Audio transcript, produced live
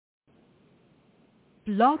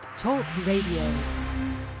Blog Talk Radio.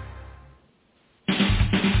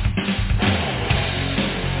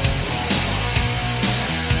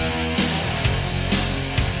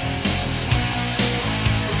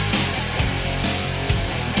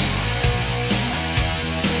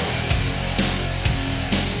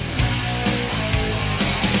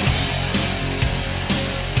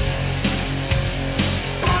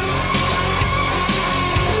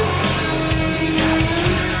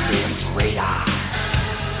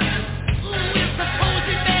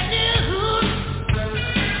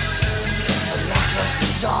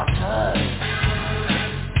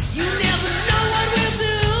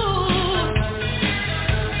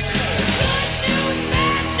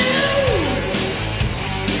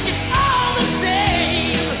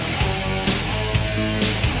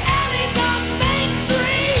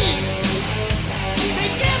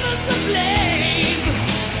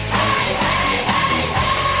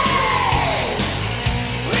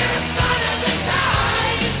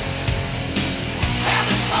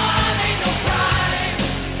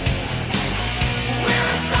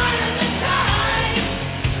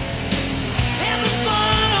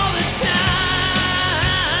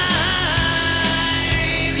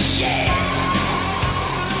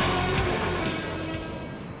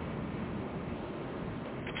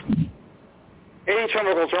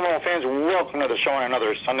 Turmoil fans, welcome to the show on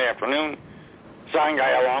another Sunday afternoon. Sign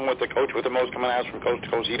guy along with the coach with the most coming at us from coast to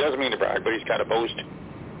coast. He doesn't mean to brag, but he's got a boast.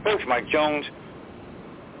 Coach Mike Jones.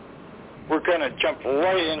 We're going to jump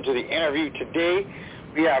right into the interview today.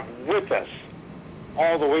 We have with us,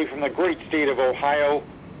 all the way from the great state of Ohio,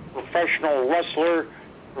 professional wrestler,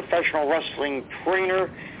 professional wrestling trainer,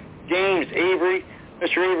 James Avery.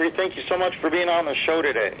 Mr. Avery, thank you so much for being on the show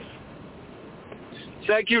today.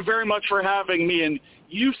 Thank you very much for having me. And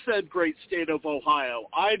you said great state of Ohio.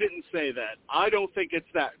 I didn't say that. I don't think it's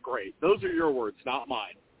that great. Those are your words, not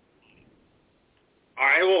mine.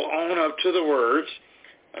 I will own up to the words.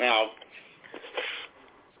 Now,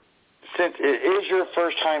 since it is your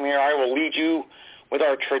first time here, I will lead you with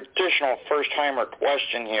our traditional first-timer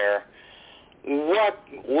question here. What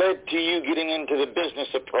led to you getting into the business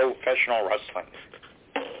of professional wrestling?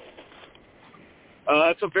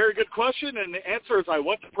 That's a very good question, and the answer is I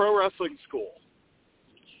went to pro wrestling school.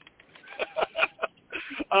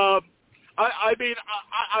 I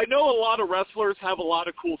know a lot of wrestlers have a lot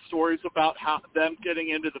of cool stories about them getting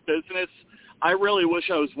into the business. I really wish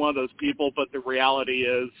I was one of those people, but the reality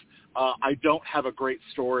is I don't have a great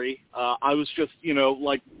story. I was just,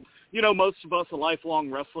 most of us, a lifelong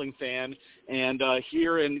wrestling fan, and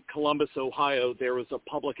here in Columbus, Ohio, there was a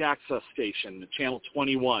public access station, Channel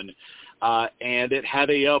 21, and it had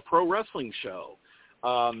a pro wrestling show.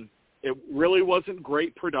 It really wasn't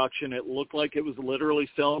great production. It looked like it was literally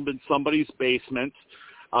filmed in somebody's basement.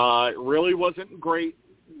 It really wasn't great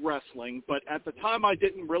wrestling, but at the time I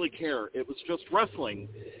didn't really care. It was just wrestling.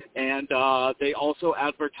 And they also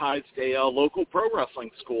advertised a local pro wrestling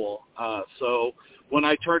school. So when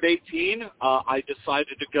I turned 18, I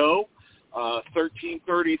decided to go,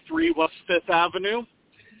 1333 West 5th Avenue.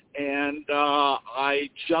 And I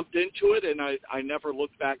jumped into it, and I never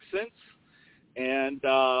looked back since. And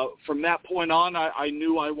from that point on, I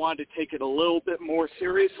knew I wanted to take it a little bit more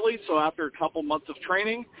seriously. So after a couple months of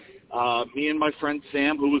training, me and my friend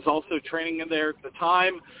Sam, who was also training in there at the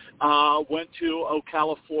time, went to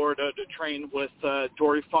Ocala, Florida to train with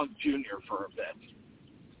Dory Funk Jr. for a bit.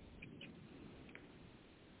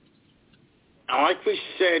 Now, like we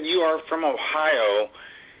said, you are from Ohio.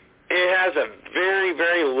 It has a very,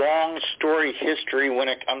 very long story history when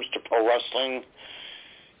it comes to pro wrestling.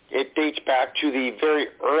 It dates back to the very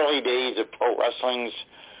early days of pro wrestling's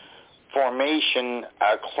formation.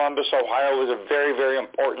 Columbus, Ohio was a very, very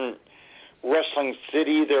important wrestling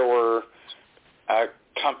city. There were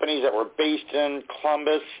companies that were based in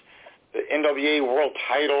Columbus. The NWA World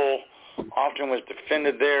title often was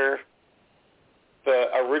defended there.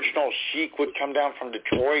 The original Sheik would come down from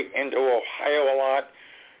Detroit into Ohio a lot.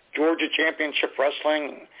 Georgia Championship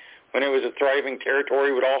Wrestling, when it was a thriving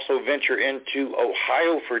territory, would also venture into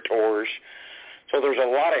Ohio for tours. So there's a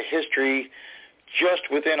lot of history just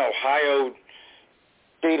within Ohio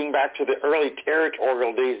dating back to the early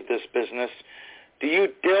territorial days of this business. Do you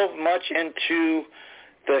delve much into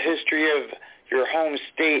the history of your home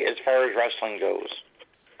state as far as wrestling goes?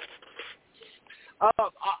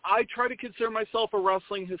 I try to consider myself a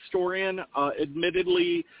wrestling historian.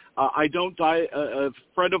 Admittedly, I don't die. A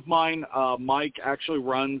friend of mine, Mike, actually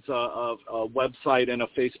runs a website and a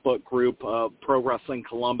Facebook group, Pro Wrestling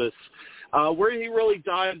Columbus, where he really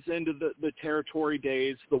dives into the territory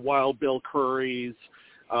days, the Wild Bill Currys,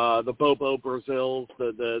 the Bobo Brazils,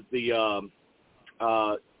 the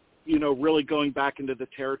really going back into the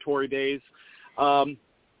territory days.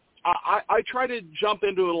 I try to jump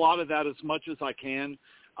into a lot of that as much as I can.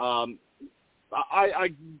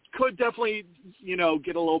 I could definitely,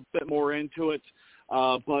 get a little bit more into it.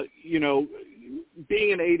 But,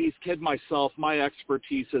 being an 80s kid myself, my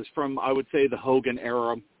expertise is from, I would say, the Hogan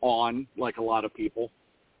era on, like a lot of people.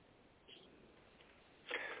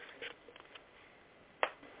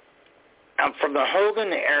 From the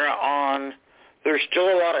Hogan era on, there's still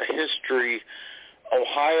a lot of history.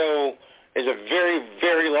 Ohio is a very,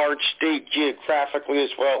 very large state geographically as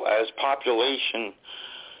well as population.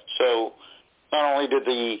 So not only did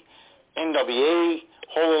the NWA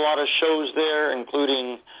hold a lot of shows there,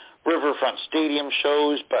 including Riverfront Stadium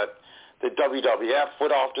shows, but the WWF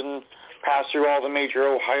would often pass through all the major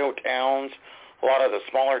Ohio towns, a lot of the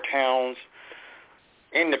smaller towns.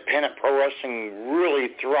 Independent pro wrestling really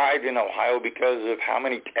thrived in Ohio because of how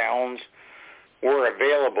many towns were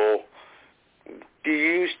available. Do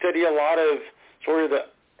you study a lot of sort of the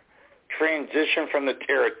transition from the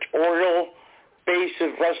territorial base of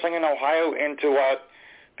wrestling in Ohio into what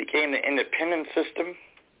became the independent system?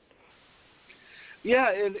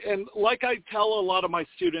 Yeah, and like I tell a lot of my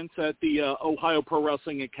students at the Ohio Pro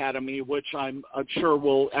Wrestling Academy, which I'm sure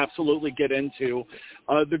we'll absolutely get into,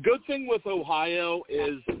 the good thing with Ohio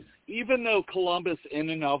is even though Columbus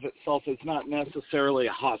in and of itself is not necessarily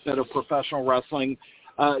a hotbed of professional wrestling,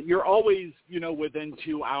 you're always, within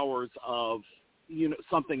 2 hours of,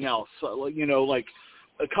 something else. So, like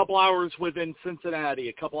a couple hours within Cincinnati,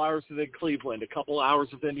 a couple hours within Cleveland, a couple hours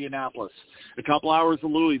of Indianapolis, a couple hours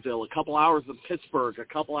of Louisville, a couple hours of Pittsburgh, a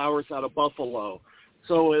couple hours out of Buffalo.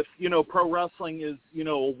 So if, pro wrestling is,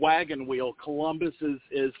 a wagon wheel, Columbus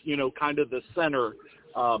is kind of the center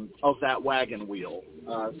of that wagon wheel.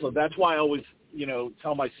 So that's why I always,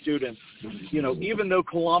 tell my students, even though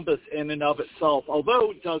Columbus in and of itself,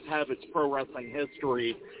 although it does have its pro wrestling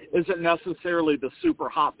history, isn't necessarily the super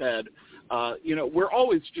hotbed. We're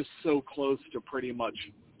always just so close to pretty much,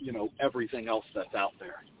 everything else that's out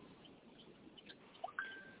there.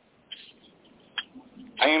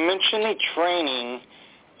 I mentioned the training,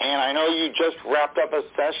 and I know you just wrapped up a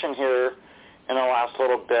session here in the last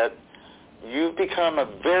little bit. You've become a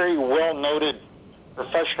very well-noted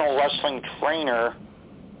professional wrestling trainer.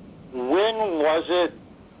 When was it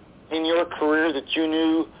in your career that you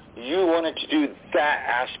knew you wanted to do that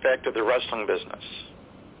aspect of the wrestling business?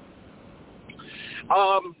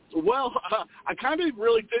 I kind of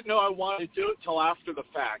really didn't know I wanted to do it till after the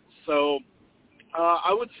fact. So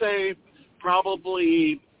I would say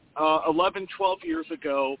probably 11, 12 years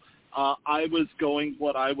ago, I was going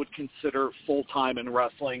what I would consider full-time in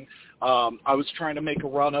wrestling. I was trying to make a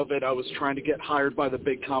run of it. I was trying to get hired by the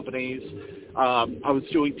big companies. I was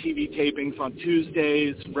doing TV tapings on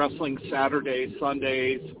Tuesdays, wrestling Saturdays,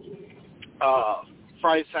 Sundays,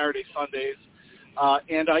 Friday, Saturday, Sundays,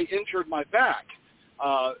 and I injured my back.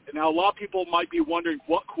 Now, a lot of people might be wondering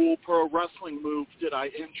what cool pro wrestling move did I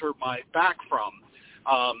injure my back from.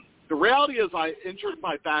 The reality is I injured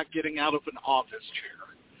my back getting out of an office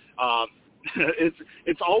chair.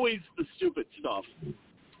 It's always the stupid stuff.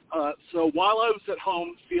 So while I was at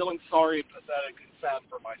home feeling sorry, pathetic, and sad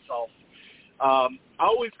for myself, I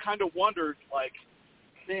always kind of wondered, like,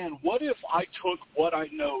 man, what if I took what I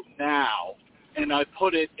know now and I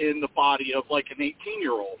put it in the body of like an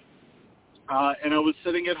 18-year-old? And I was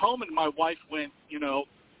sitting at home, and my wife went,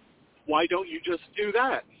 why don't you just do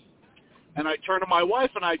that? And I turned to my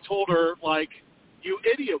wife, and I told her, like, you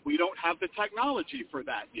idiot, we don't have the technology for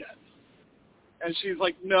that yet. And she's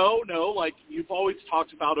like, no, like, you've always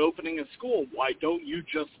talked about opening a school. Why don't you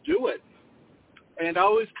just do it? And I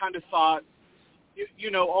always kind of thought,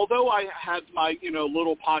 although I had my,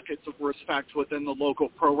 little pockets of respect within the local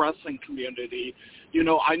pro wrestling community,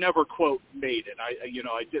 I never, quote, made it.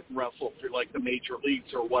 I didn't wrestle through, like, the major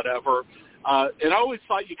leagues or whatever. And I always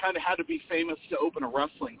thought you kind of had to be famous to open a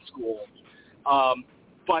wrestling school.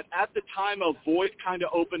 But at the time, a void kind of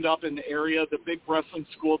opened up in the area. The big wrestling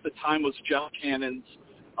school at the time was Jeff Cannon's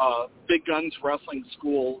Big Guns Wrestling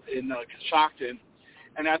School in Coshocton.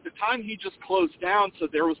 And at the time, he just closed down, so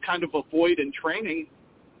there was kind of a void in training.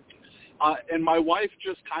 And my wife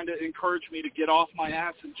just kind of encouraged me to get off my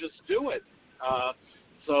ass and just do it.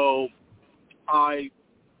 So I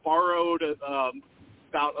borrowed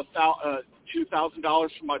about $2,000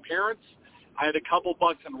 from my parents. I had a couple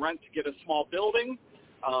bucks in rent to get a small building,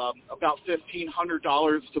 about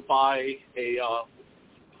 $1,500 to buy a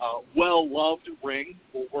well-loved ring,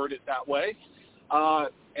 we'll word it that way.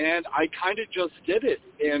 And I kind of just did it.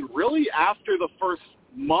 And really after the first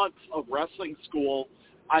month of wrestling school,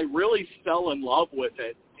 I really fell in love with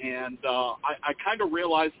it. And I kind of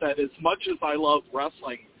realized that as much as I love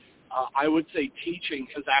wrestling, I would say teaching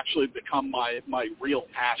has actually become my real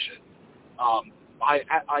passion.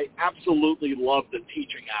 I absolutely love the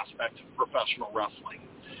teaching aspect of professional wrestling.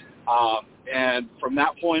 And from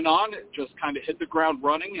that point on, it just kind of hit the ground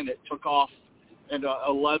running, and it took off. And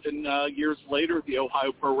 11 years later, the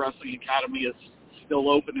Ohio Pro Wrestling Academy is still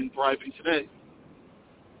open and thriving today.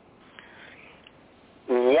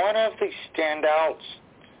 One of the standouts,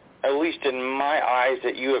 at least in my eyes,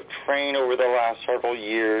 that you have trained over the last several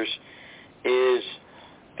years is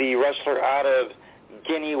the wrestler out of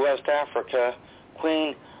Guinea, West Africa,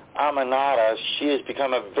 Queen Aminata. She has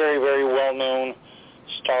become a very, very well-known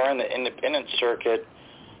star in the independent circuit.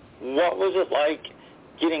 What was it like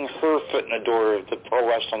getting her foot in the door of the pro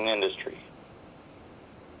wrestling industry?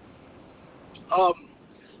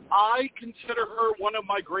 I consider her one of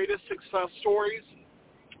my greatest success stories,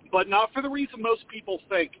 but not for the reason most people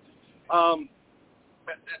think.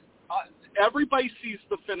 Everybody sees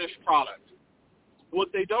the finished product.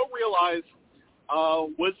 What they don't realize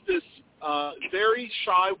was this very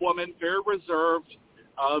shy woman, very reserved,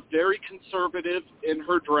 very conservative in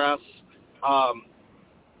her dress.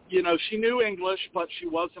 She knew English, but she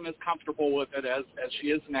wasn't as comfortable with it as she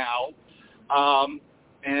is now.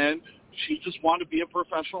 And she just wanted to be a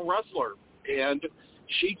professional wrestler. And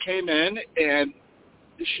she came in, and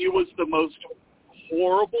she was the most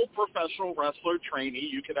horrible professional wrestler trainee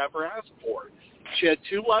you could ever ask for. She had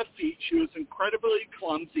 2 left feet. She was incredibly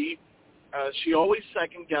clumsy. She always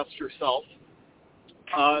second-guessed herself.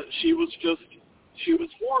 She was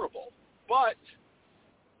horrible. But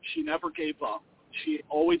she never gave up. She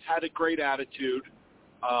always had a great attitude.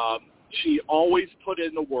 She always put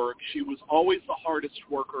in the work. She was always the hardest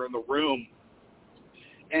worker in the room.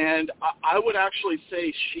 And I would actually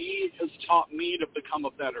say she has taught me to become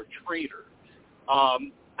a better trainer.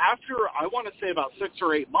 After, I want to say about 6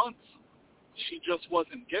 or 8 months, she just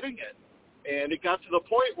wasn't getting it. And it got to the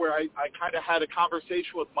point where I kind of had a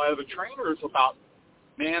conversation with my other trainers about,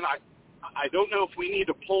 man, I don't know if we need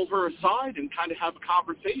to pull her aside and kind of have a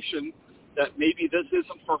conversation that maybe this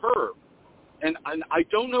isn't for her. And I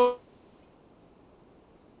don't know,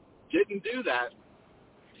 didn't do that.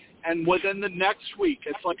 And within the next week,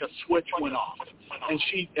 it's like a switch went off. And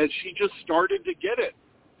she just started to get it.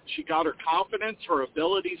 She got her confidence, her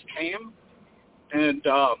abilities came, and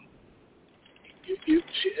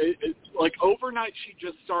like overnight, she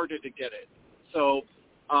just started to get it. So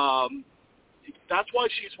that's why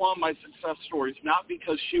she's one of my success stories, not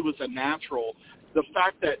because she was a natural. The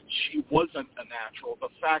fact that she wasn't a natural, the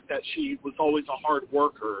fact that she was always a hard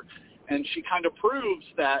worker, and she kind of proves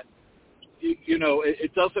that,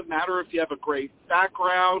 it doesn't matter if you have a great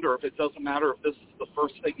background or if it doesn't matter if this is the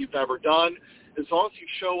first thing you've ever done. As long as you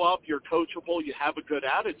show up, you're coachable, you have a good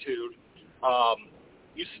attitude,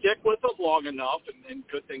 you stick with it long enough, and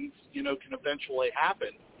good things, can eventually happen.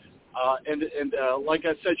 And like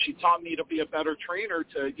I said, she taught me to be a better trainer,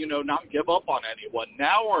 to, not give up on anyone.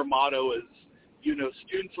 Now our motto is,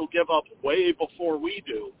 students will give up way before we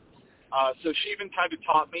do. So she even kind of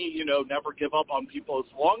taught me, never give up on people.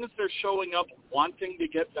 As long as they're showing up wanting to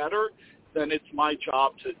get better, then it's my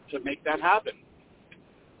job to make that happen.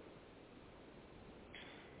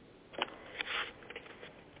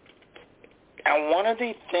 And one of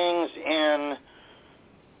the things in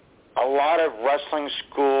a lot of wrestling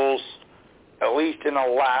schools, at least in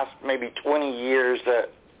the last maybe 20 years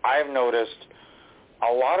that I've noticed,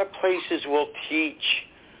 a lot of places will teach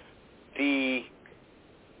the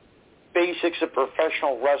basics of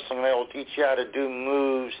professional wrestling. They will teach you how to do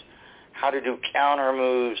moves, how to do counter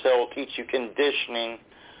moves. They will teach you conditioning,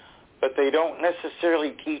 but they don't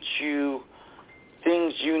necessarily teach you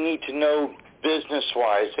things you need to know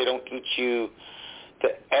business-wise. They don't teach you the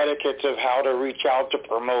etiquette of how to reach out to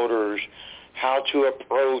promoters, how to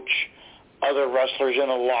approach other wrestlers in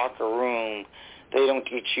a locker room. They don't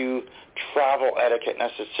teach you travel etiquette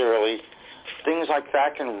necessarily. Things like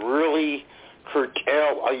that can really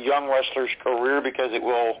curtail a young wrestler's career because it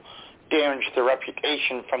will damage their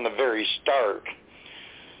reputation from the very start.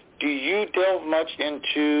 Do you delve much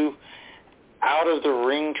into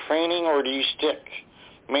out-of-the-ring training, or do you stick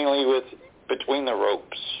mainly with between the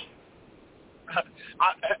ropes?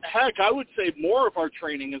 Heck, I would say more of our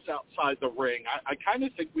training is outside the ring. I kind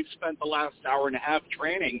of think we spent the last hour and a half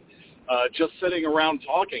training just sitting around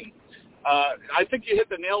talking. I think you hit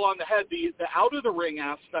the nail on the head. The out-of-the-ring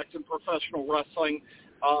aspect in professional wrestling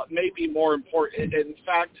may be more important. In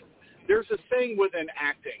fact, there's a saying within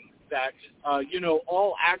acting that,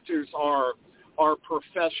 all actors are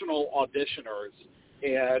professional auditioners.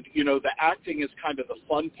 And, the acting is kind of the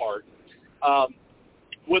fun part.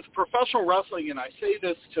 with professional wrestling, and I say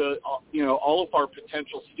this to all of our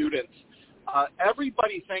potential students,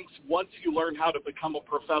 everybody thinks once you learn how to become a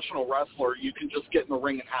professional wrestler, you can just get in the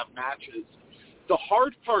ring and have matches. The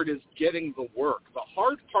hard part is getting the work. The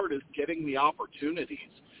hard part is getting the opportunities.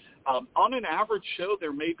 On an average show,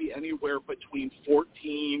 there may be anywhere between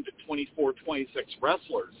 14 to 24, 26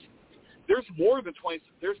 wrestlers. There's more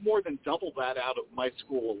than double that out of my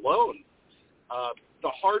school alone. The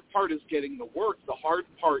hard part is getting the work. The hard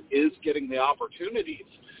part is getting the opportunities.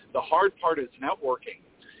 The hard part is networking.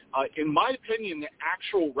 In my opinion, the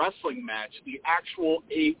actual wrestling match, the actual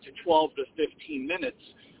 8 to 12 to 15 minutes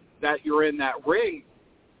that you're in that ring,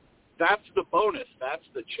 that's the bonus. That's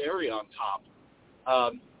the cherry on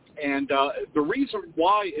top. And the reason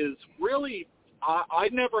why is really I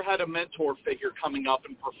never had a mentor figure coming up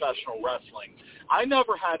in professional wrestling. I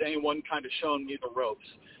never had anyone kind of showing me the ropes.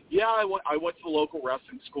 Yeah, I went to the local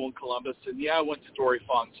wrestling school in Columbus, and yeah, I went to Dory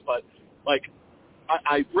Funk's, but, like,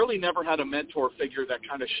 I really never had a mentor figure that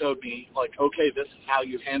kind of showed me, like, okay, this is how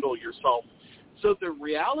you handle yourself. So the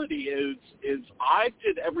reality is I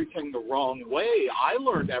did everything the wrong way. I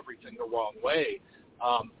learned everything the wrong way.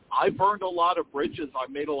 I burned a lot of bridges. I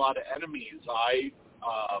made a lot of enemies. I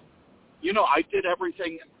did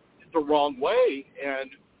everything the wrong way, and,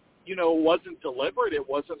 it wasn't deliberate. It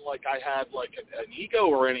wasn't like I had, like, an ego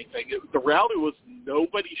or anything. The reality was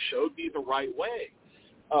nobody showed me the right way.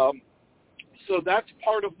 So that's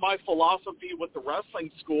part of my philosophy with the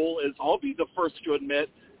wrestling school is I'll be the first to admit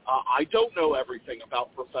I don't know everything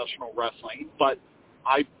about professional wrestling, but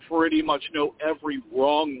I pretty much know every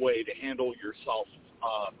wrong way to handle yourself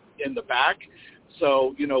in the back.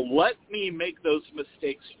 So, let me make those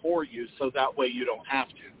mistakes for you so that way you don't have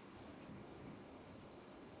to.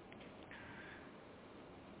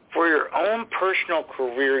 For your own personal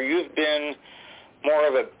career, you've been more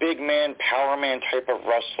of a big man, power man type of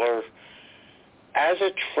wrestler. As a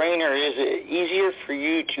trainer, is it easier for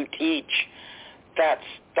you to teach that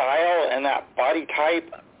style and that body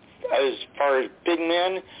type as far as big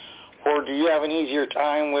men, or do you have an easier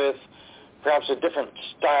time with perhaps a different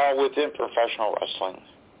style within professional wrestling?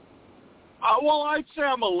 Well, I'd say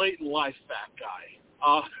I'm a late in life fat guy.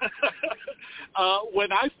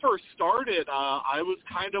 When I first started, I was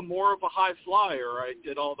kind of more of a high flyer. I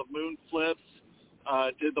did all the moon flips,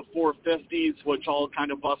 did the 450s, which I'll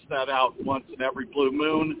kind of bust that out once in every blue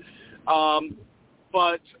moon.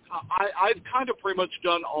 But I've kind of pretty much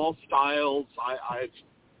done all styles.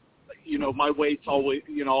 My weight's always,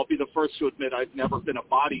 I'll be the first to admit I've never been a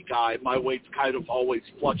body guy. My weight's kind of always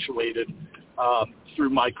fluctuated through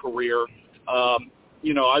my career.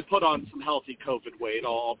 I put on some healthy COVID weight.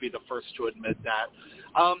 I'll be the first to admit that.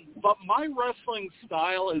 But my wrestling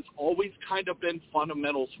style has always kind of been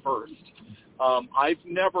fundamentals first. I've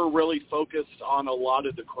never really focused on a lot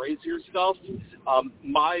of the crazier stuff.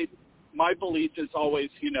 My belief is always,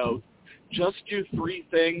 just do 3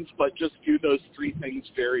 things, but just do those 3 things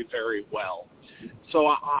very, very well. So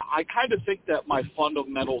I kind of think that my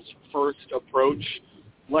fundamentals first approach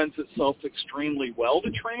lends itself extremely well to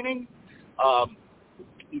training.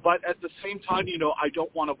 But at the same time, I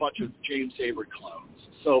don't want a bunch of James Avery clones.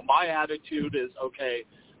 So my attitude is, okay,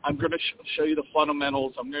 I'm going to show you the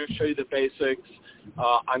fundamentals. I'm going to show you the basics.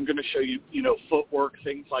 I'm going to show you, footwork,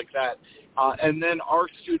 things like that. And then our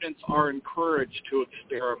students are encouraged to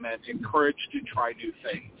experiment, encouraged to try new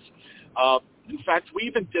things. In fact, we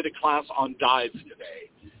even did a class on dives today.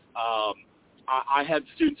 I had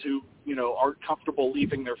students who, aren't comfortable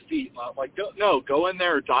leaving their feet. Go in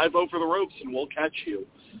there, dive over the ropes, and we'll catch you.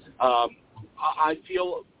 I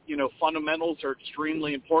feel, fundamentals are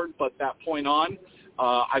extremely important, but that point on,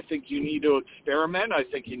 I think you need to experiment. I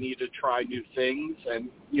think you need to try new things and,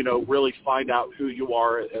 really find out who you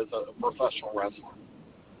are as a professional wrestler.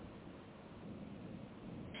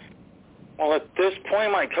 Well, at this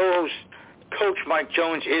point, my co-host, Coach Mike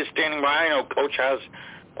Jones, is standing by. I know Coach has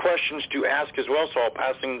questions to ask as well, so I'll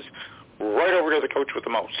pass things right over to the coach with the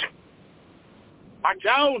most. Mike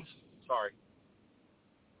Jones! Sorry.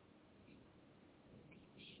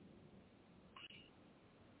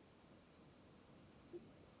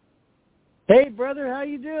 Hey, brother, how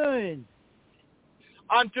you doing?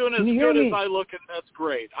 I'm doing as good as I look, and that's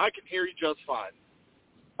great. I can hear you just fine.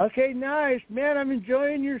 Okay, nice. Man, I'm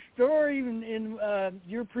enjoying your story and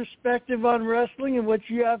your perspective on wrestling and what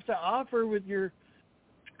you have to offer with your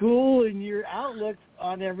school and your outlook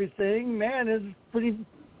on everything. Man,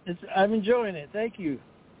 I'm enjoying it. Thank you.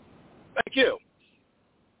 Thank you.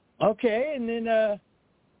 Okay, and then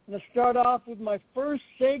let's start off with my first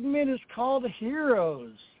segment. Is called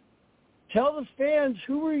Heroes. Tell the fans,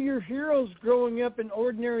 who were your heroes growing up in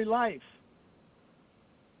ordinary life?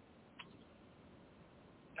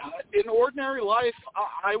 in ordinary life,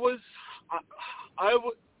 I was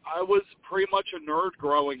pretty much a nerd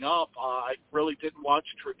growing up. I really didn't watch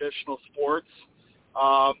traditional sports.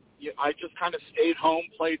 I just kind of stayed home,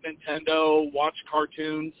 played Nintendo, watched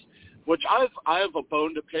cartoons, which I have a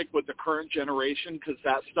bone to pick with the current generation because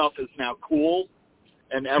that stuff is now cool,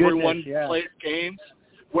 and everyone plays games.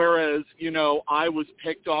 Whereas, I was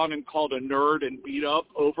picked on and called a nerd and beat up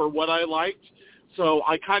over what I liked. So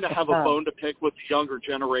I kind of have a bone to pick with the younger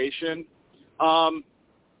generation. But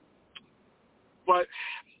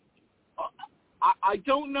I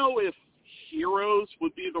don't know if heroes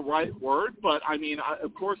would be the right word, but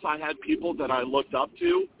of course I had people that I looked up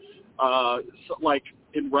to. So like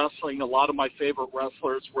in wrestling, a lot of my favorite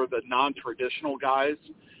wrestlers were the non-traditional guys.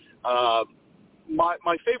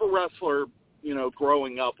 My favorite wrestler,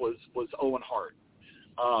 growing up was Owen Hart.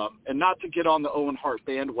 And not to get on the Owen Hart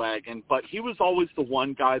bandwagon, but he was always the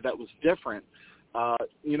one guy that was different.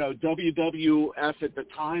 WWF at the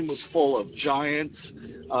time was full of giants,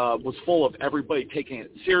 was full of everybody taking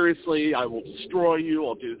it seriously. I will destroy you.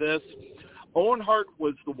 I'll do this. Owen Hart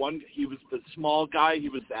was the one. He was the small guy. He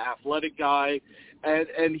was the athletic guy.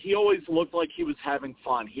 And he always looked like he was having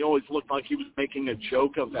fun. He always looked like he was making a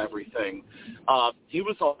joke of everything. He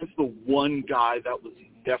was always the one guy that was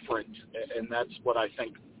different, and that's what I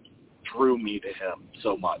think drew me to him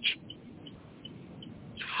so much.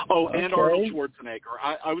 Oh, and Arnold Schwarzenegger.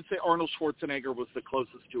 I would say Arnold Schwarzenegger was the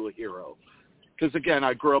closest to a hero. Because, again,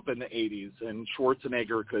 I grew up in the 80s, and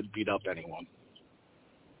Schwarzenegger could beat up anyone.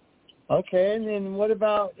 Okay, and then what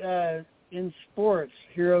about in sports,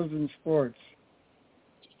 heroes in sports?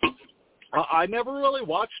 I never really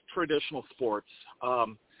watched traditional sports.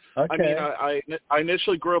 Okay. I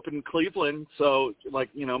initially grew up in Cleveland, so, my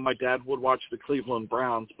dad would watch the Cleveland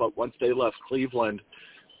Browns, but once they left Cleveland,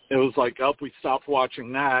 it was like, we stopped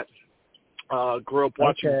watching that. Grew up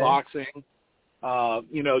watching boxing,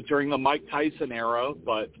 during the Mike Tyson era,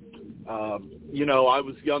 but, I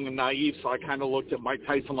was young and naive, so I kind of looked at Mike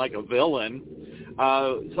Tyson like a villain.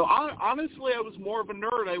 Honestly, I was more of a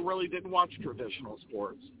nerd. I really didn't watch traditional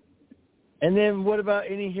sports. And then what about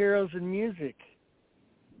any heroes in music?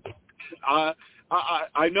 I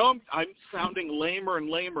know I'm sounding lamer and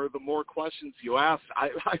lamer the more questions you ask. I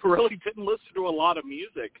really didn't listen to a lot of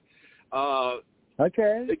music.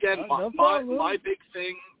 Okay. Again, my big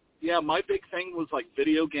thing, my big thing was like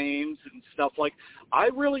video games and stuff. Like, I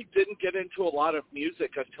really didn't get into a lot of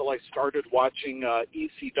music until I started watching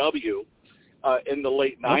ECW in the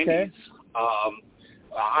late 90s. Okay.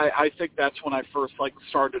 I think that's when I first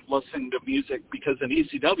started listening to music, because in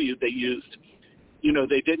ECW they used,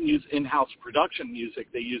 they didn't use in-house production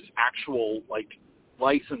music. They used actual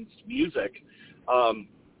licensed music. And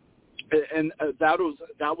that was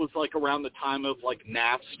around the time of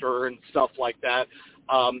Napster and stuff like that.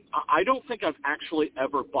 I don't think I've actually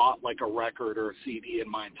ever bought a record or a CD in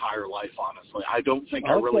my entire life, honestly. I don't think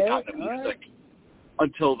I really got into music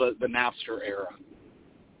until the Napster era.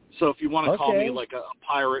 So if you want to call me a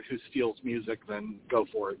pirate who steals music, then go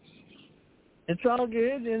for it. It's all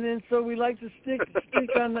good. And then so we like to stick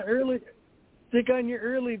on your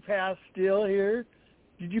early past still here.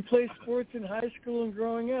 Did you play sports in high school and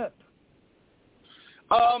growing up?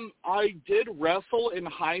 I did wrestle in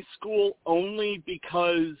high school only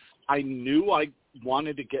because I knew I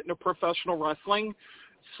wanted to get into professional wrestling.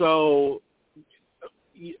 So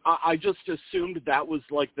I just assumed that was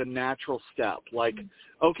the natural step.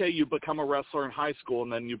 Okay, you become a wrestler in high school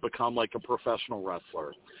and then you become a professional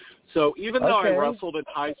wrestler. So even though I wrestled in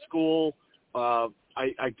high school, I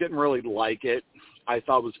didn't really like it. I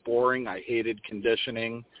thought it was boring. I hated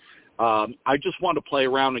conditioning. I just wanted to play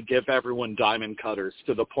around and give everyone diamond cutters,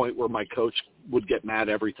 to the point where my coach would get mad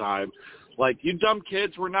every time. You dumb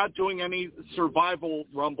kids, we're not doing any survival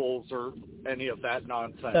rumbles or any of that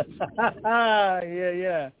nonsense.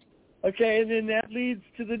 Yeah. Okay, and then that leads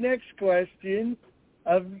to the next question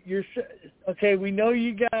we know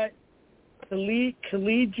you got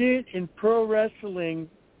collegiate and pro wrestling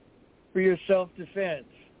for your self-defense.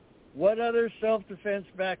 What other self-defense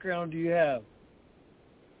background do you have?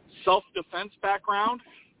 Self-defense background?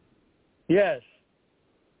 Yes.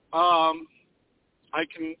 I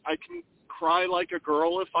can cry like a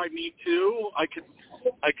girl if I need to. I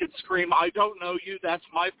could scream, "I don't know you, that's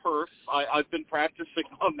my purse." I've been practicing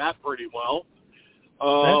on that pretty well.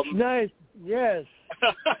 That's nice. Yes.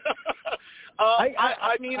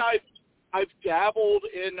 I've dabbled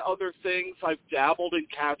in other things. I've dabbled in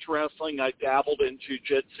catch wrestling. I dabbled in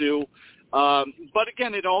jiu-jitsu. But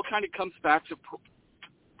again, it all kind of comes back to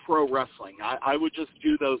pro wrestling. I would just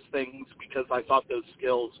do those things because I thought those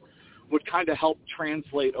skills would kind of help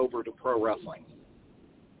translate over to pro wrestling.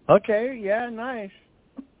 Okay, yeah, nice.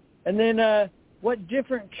 And then what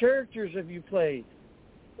different characters have you played?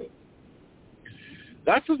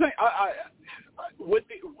 That's the thing. I with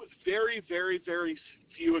very, very, very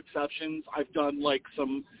few exceptions, I've done like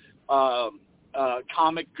some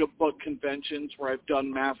comic book conventions where I've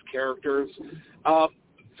done masked characters.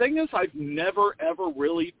 Thing is, I've never ever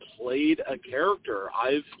really played a character.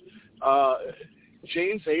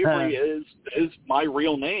 James Avery is my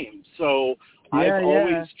real name, so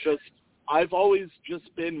I've always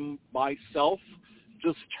just been myself,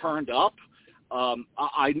 just turned up.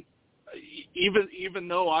 Even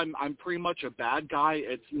though I'm pretty much a bad guy,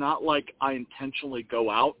 it's not like I intentionally go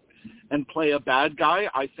out and play a bad guy.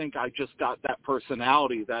 I think I just got that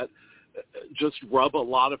personality that just rub a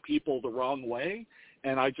lot of people the wrong way,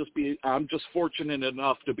 and I'm just fortunate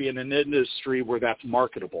enough to be in an industry where that's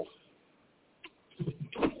marketable.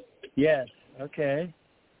 Yes. Okay.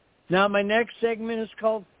 Now my next segment is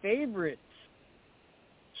called Favorites.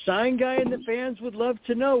 Sign Guy and the fans would love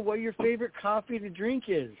to know what your favorite coffee to drink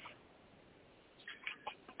is.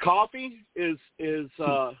 Coffee is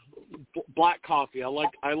black coffee.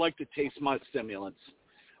 I like to taste my stimulants.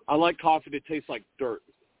 I like coffee to taste like dirt.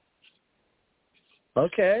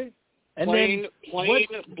 Okay. And plain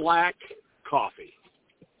black coffee.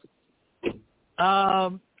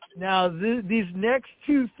 Now these next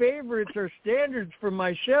two favorites are standards for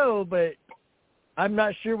my show, but I'm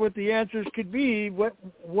not sure what the answers could be. What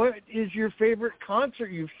is your favorite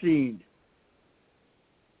concert you've seen?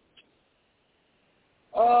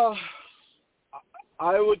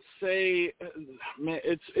 I would say, man,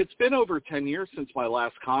 it's been over 10 years since my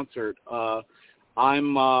last concert.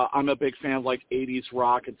 I'm a big fan of like 80s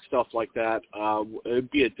rock and stuff like that. It'd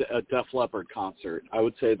be a Def Leppard concert. I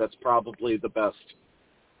would say that's probably the best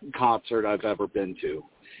concert I've ever been to.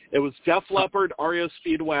 It was Def Leppard, REO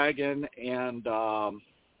Speedwagon, and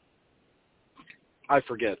I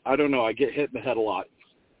forget. I don't know. I get hit in the head a lot.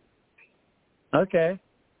 Okay.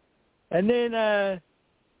 And then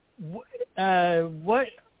what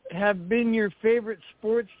have been your favorite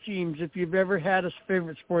sports teams, if you've ever had a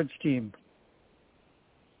favorite sports team?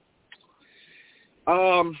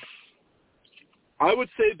 I would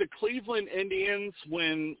say the Cleveland Indians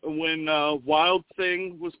when Wild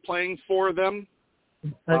Thing was playing for them.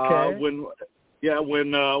 Okay. When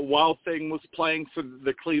Wild Thing was playing for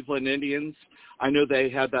the Cleveland Indians, I know they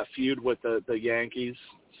had that feud with the Yankees.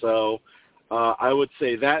 So I would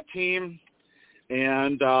say that team.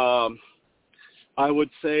 And I would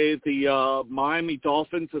say the Miami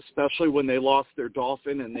Dolphins, especially when they lost their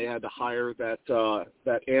dolphin and they had to hire that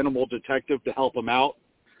animal detective to help them out.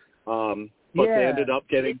 But they ended up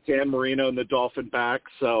getting Dan Marino and the Dolphin back,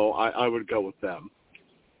 so I would go with them.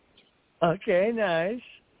 Okay, nice.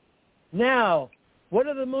 Now, what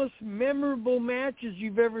are the most memorable matches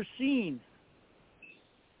you've ever seen?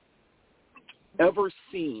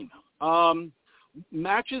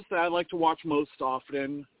 Matches that I like to watch most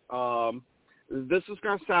often. This is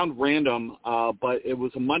going to sound random, but it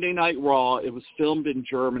was a Monday Night Raw. It was filmed in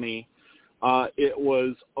Germany. It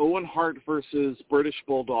was Owen Hart versus British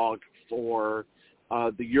Bulldog for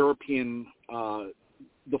the European,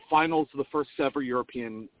 the finals of the first ever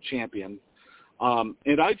European champion.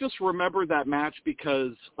 And I just remember that match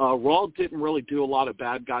because Raw didn't really do a lot of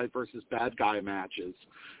bad guy versus bad guy matches,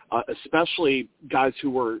 especially guys who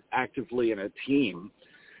were actively in a team.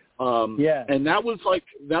 And that was,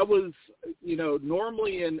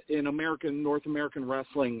 normally in North American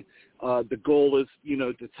wrestling, the goal is,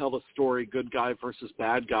 to tell a story, good guy versus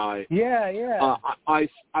bad guy. I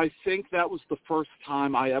think that was the first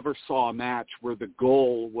time I ever saw a match where the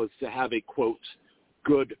goal was to have a, quote,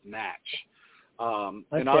 good match.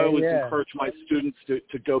 And I always encourage my students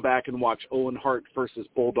to go back and watch Owen Hart versus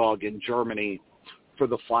Bulldog in Germany for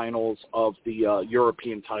the finals of the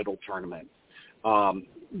European title tournament. That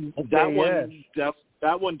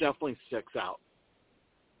one definitely sticks out.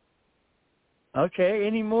 Okay.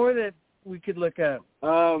 Any more that we could look up?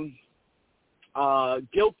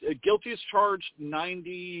 Guilty as Charged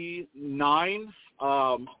 99.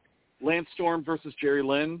 Lance Storm versus Jerry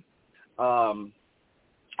Lynn.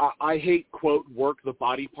 I hate, quote, work the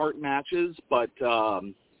body part matches, but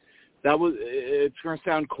it's going to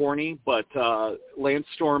sound corny, but Lance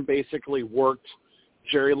Storm basically worked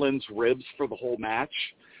Jerry Lynn's ribs for the whole match.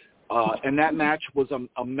 And that match was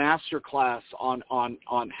a master class on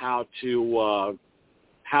how to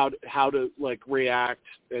like react,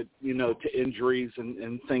 to injuries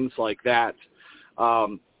and things like that. I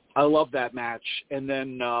love that match. And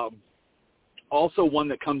then also one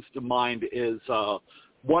that comes to mind is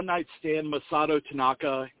One Night Stand, Masato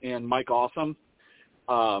Tanaka and Mike Awesome.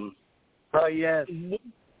 Oh, yes.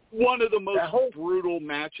 one of the most brutal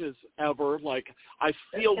matches ever. Like, I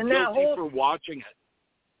feel guilty for watching it.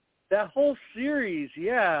 That whole series,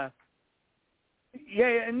 yeah.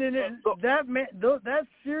 Yeah, and then that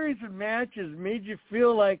series of matches made you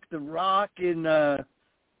feel like The Rock in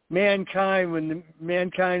Mankind, when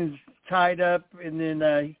Mankind's tied up and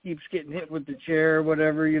then he keeps getting hit with the chair or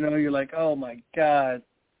whatever, you're like, oh my God.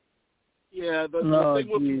 Yeah, the thing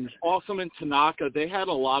with Awesome and Tanaka, they had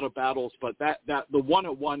a lot of battles, but that the one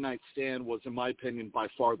at One Night Stand was, in my opinion, by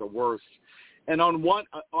far the worst. And on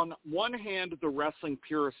one hand, the wrestling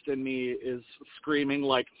purist in me is screaming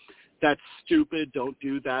like, that's stupid, don't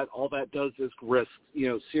do that. All that does is risk,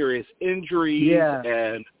 serious injuries. Yeah.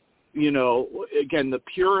 And, again, the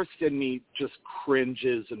purist in me just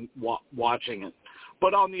cringes and watching it.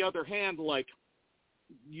 But on the other hand, like,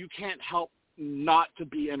 you can't help not to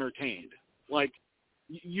be entertained. Like,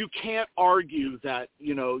 you can't argue that,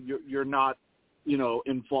 you're not,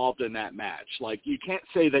 involved in that match. Like, you can't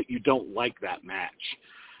say that you don't like that match.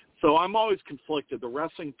 So I'm always conflicted. The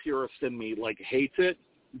wrestling purist in me, like, hates it,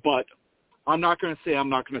 but I'm not going to say I'm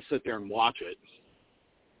not going to sit there and watch it.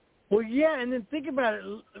 Well, yeah, and then think about it.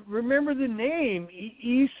 Remember the name,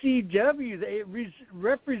 ECW. It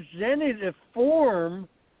represented a form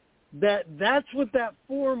that's what that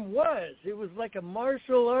form was. It was like a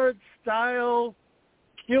martial arts style,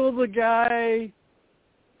 kill the guy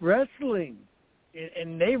wrestling,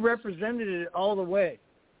 and they represented it all the way.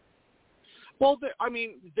 Well,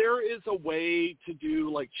 there is a way to do,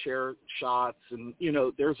 like, chair shots, and,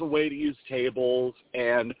 there's a way to use tables,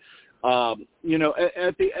 and, at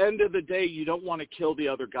the end of the day, you don't want to kill the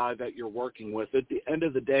other guy that you're working with. At the end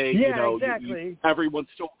of the day, exactly. Everyone's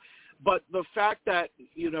still... But the fact that,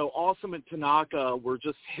 Awesome and Tanaka were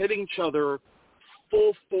just hitting each other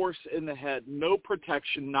full force in the head, no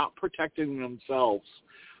protection, not protecting themselves,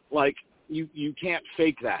 like, you can't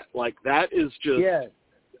fake that. Like, that is just... Yeah.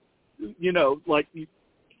 Like,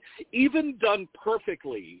 even done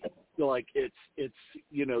perfectly, like, it's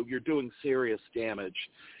you're doing serious damage.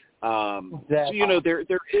 Exactly. So,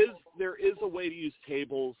 there is a way to use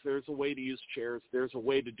tables. There's a way to use chairs. There's a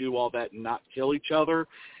way to do all that and not kill each other,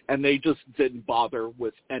 and they just didn't bother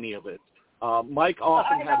with any of it. Mike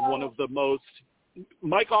Awesome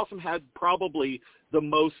had probably the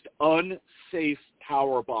most unsafe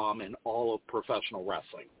powerbomb in all of professional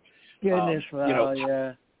wrestling. Goodness, wow,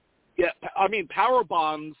 yeah. Yeah, power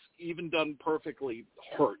bombs, even done perfectly,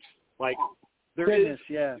 hurt. Like,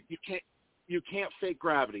 you can't fake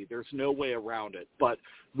gravity. There's no way around it. But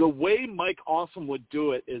the way Mike Awesome would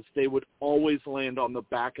do it is they would always land on the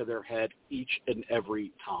back of their head each and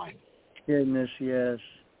every time. Goodness, yes.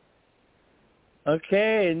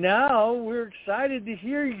 Okay, now we're excited to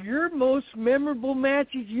hear your most memorable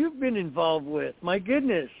matches you've been involved with. My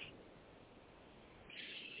goodness.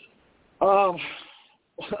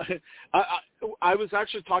 I was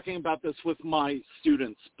actually talking about this with my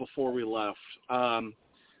students before we left.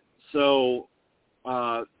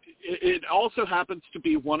 It also happens to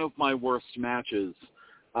be one of my worst matches.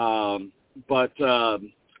 But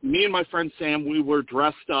me and my friend Sam, we were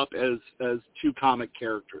dressed up as two comic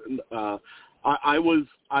characters. I was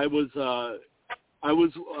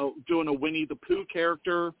doing a Winnie the Pooh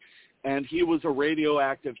character, and he was a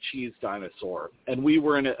radioactive cheese dinosaur. And we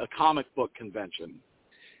were in a comic book convention.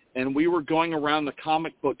 And we were going around the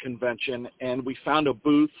comic book convention, and we found a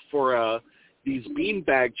booth for these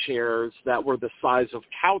beanbag chairs that were the size of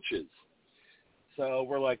couches. So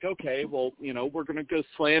we're like, okay, well, we're going to go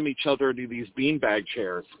slam each other into these beanbag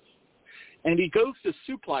chairs. And he goes to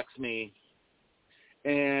suplex me,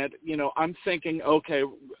 and, I'm thinking, okay,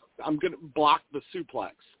 I'm going to block the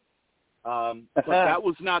suplex. But that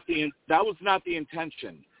was not the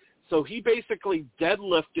intention. So he basically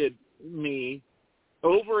deadlifted me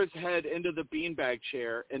over his head into the beanbag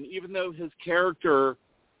chair, and even though his character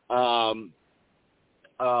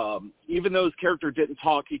didn't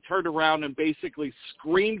talk, he turned around and basically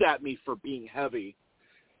screamed at me for being heavy.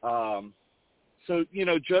 So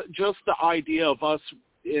just the idea of us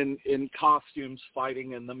in costumes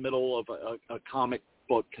fighting in the middle of a comic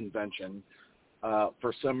book convention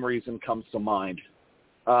for some reason comes to mind.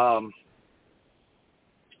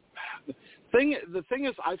 The thing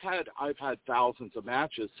is, I've had thousands of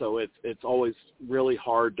matches, so it's always really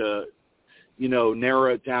hard to,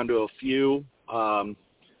 narrow it down to a few.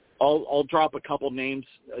 I'll drop a couple names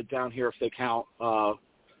down here if they count.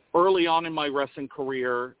 Early on in my wrestling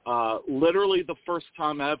career, literally the first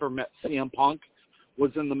time I ever met CM Punk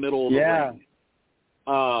was in the middle of the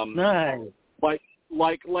ring. Nice.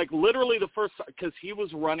 Like literally the first, because he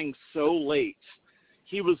was running so late.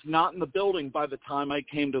 He was not in the building by the time I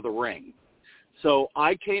came to the ring. So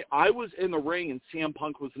I was in the ring, and CM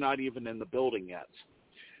Punk was not even in the building yet.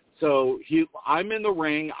 So I'm in the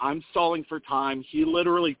ring. I'm stalling for time. He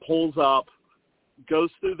literally pulls up, goes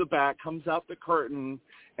through the back, comes out the curtain,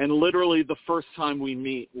 and literally the first time we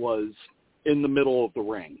meet was in the middle of the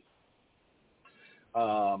ring.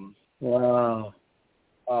 Wow.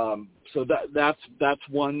 So that's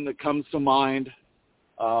one that comes to mind.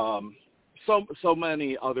 So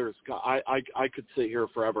many others. I could sit here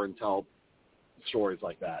forever and tell stories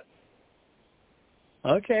like that.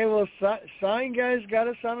 Okay, well, Sign Guy's got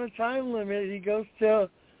us on a time limit. He goes to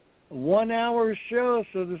a 1 hour show,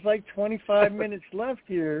 so there's like 25 minutes left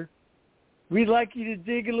here. We'd like you to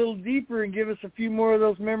dig a little deeper and give us a few more of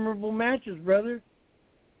those memorable matches, brother.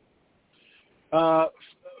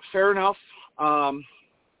 Fair enough. I'll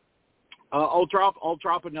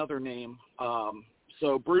drop another name.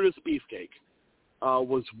 So Brutus Beefcake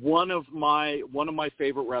was one of my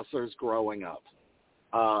favorite wrestlers growing up.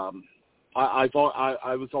 I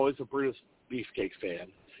was always a Brutus Beefcake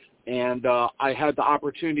fan, and I had the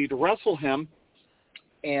opportunity to wrestle him,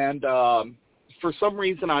 and for some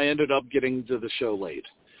reason I ended up getting to the show late.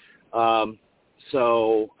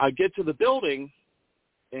 So I get to the building,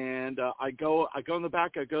 and I go in the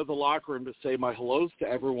back. I go to the locker room to say my hellos to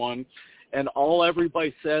everyone, and all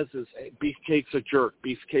everybody says is, hey, Beefcake's a jerk.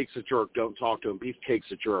 Beefcake's a jerk. Don't talk to him. Beefcake's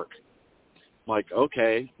a jerk. I'm like,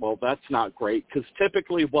 okay, well, that's not great, because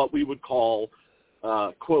typically what we would call,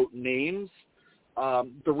 quote, names,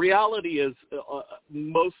 the reality is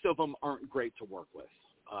most of them aren't great to work with.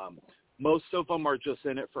 Most of them are just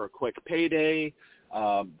in it for a quick payday.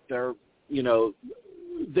 They're,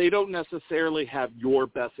 they don't necessarily have your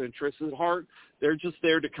best interests at heart. They're just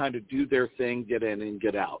there to kind of do their thing, get in and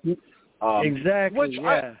get out. Exactly.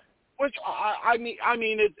 I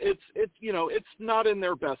mean, it's not in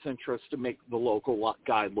their best interest to make the local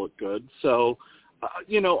guy look good. So,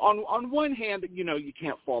 on one hand, you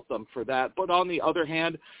can't fault them for that. But on the other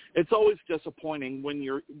hand, it's always disappointing when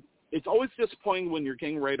you're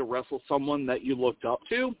getting ready to wrestle someone that you looked up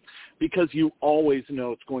to, because you always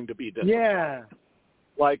know it's going to be disappointing. Yeah.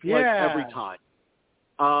 Like every time.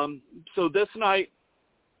 So this night,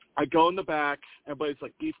 I go in the back. Everybody's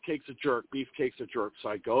like, Beefcake's a jerk. Beefcake's a jerk. So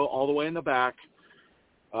I go all the way in the back.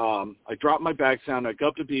 I drop my bags down. I go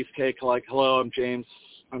up to Beefcake, like, hello, I'm James.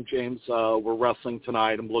 We're wrestling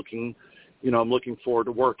tonight. I'm looking forward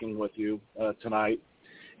to working with you tonight.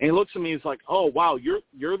 And he looks at me. He's like, oh, wow,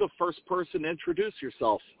 you're the first person to introduce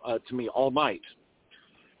yourself to me all night.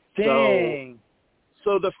 Dang.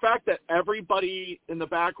 So the fact that everybody in the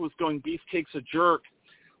back was going, Beefcake's a jerk,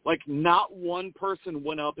 like not one person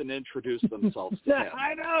went up and introduced themselves to him.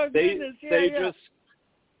 I know. They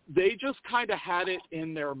just kind of had it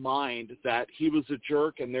in their mind that he was a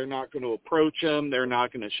jerk and they're not going to approach him. They're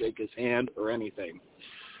not going to shake his hand or anything.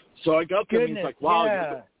 So I go up to him. He's like,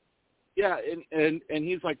 wow. And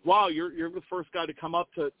he's like, wow, you're the first guy to come up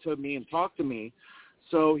to me and talk to me.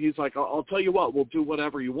 So he's like, I'll tell you what, we'll do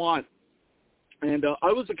whatever you want. And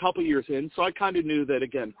I was a couple years in, so I kind of knew that,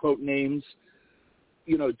 again, quote, names,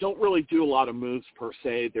 don't really do a lot of moves per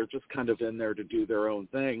se. They're just kind of in there to do their own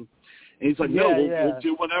thing. And he's like, we'll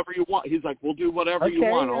do whatever you want. He's like, we'll do whatever you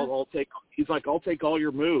want. I'll take all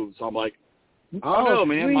your moves. I'm like, I don't know,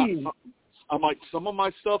 man. I'm like, some of my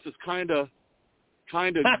stuff is kind of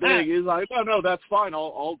big. He's like, no, that's fine.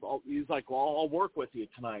 He's like, well, I'll work with you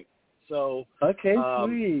tonight. So, okay,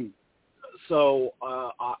 sweet. So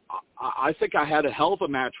I think I had a hell of a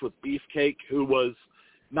match with Beefcake, who was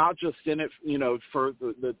not just in it, for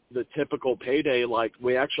the typical payday. Like,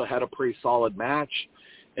 we actually had a pretty solid match,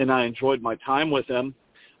 and I enjoyed my time with him.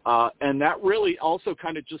 And that really also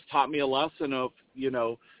kind of just taught me a lesson of,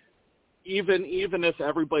 even if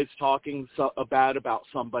everybody's talking bad about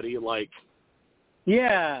somebody, like,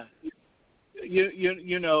 yeah,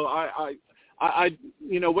 I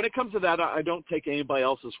when it comes to that, I don't take anybody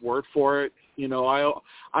else's word for it. I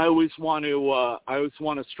always want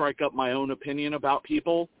to strike up my own opinion about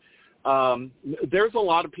people. There's a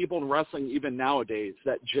lot of people in wrestling, even nowadays,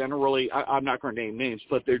 that generally, I'm not going to name names,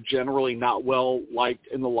 but they're generally not well liked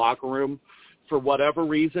in the locker room for whatever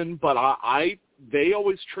reason. But they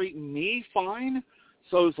always treat me fine.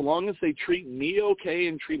 So as long as they treat me okay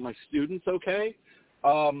and treat my students okay,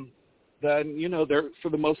 then, they're, for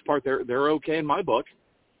the most part, they're okay in my book.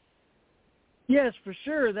 Yes, for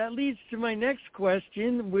sure. That leads to my next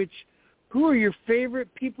question, which, who are your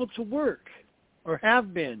favorite people to work or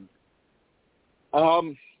have been?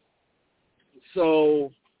 I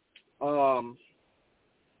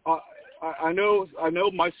know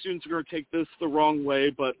my students are going to take this the wrong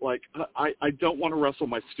way, but, like, I don't want to wrestle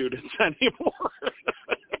my students anymore.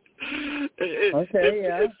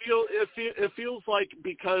 It feels like,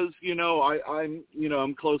 because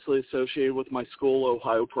I'm closely associated with my school,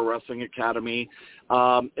 Ohio Pro Wrestling Academy,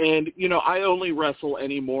 and I only wrestle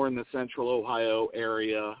anymore in the Central Ohio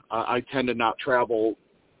area. I tend to not travel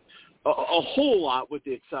a whole lot, with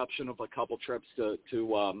the exception of a couple trips to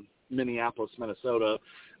Minneapolis, Minnesota.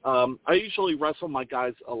 I usually wrestle my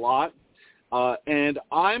guys a lot, and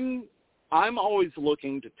I'm always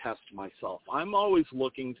looking to test myself. I'm always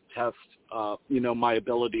looking to test, my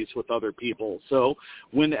abilities with other people. So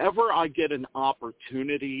whenever I get an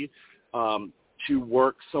opportunity to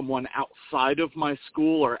work someone outside of my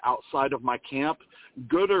school or outside of my camp,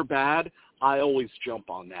 good or bad, I always jump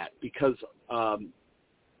on that, because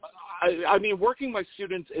I mean, working my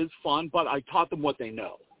students is fun, but I taught them what they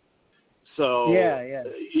know. So, yeah.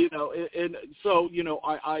 And so,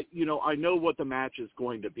 I know what the match is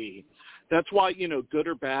going to be. That's why, good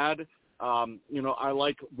or bad, I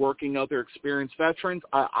like working other experienced veterans.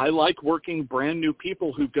 I like working brand new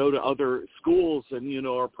people who go to other schools and,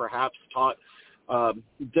 are perhaps taught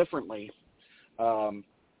differently. But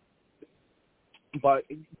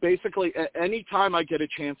basically, anytime I get a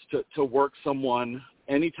chance to work someone,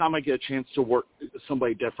 anytime I get a chance to work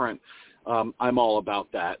somebody different, I'm all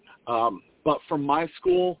about that. But from my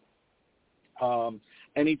school,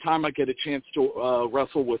 anytime I get a chance to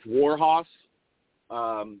wrestle with Warhorse,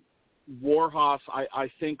 I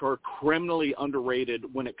think are criminally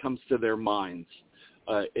underrated when it comes to their minds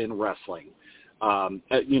in wrestling.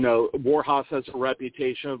 Warhorse has a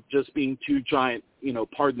reputation of just being two giant,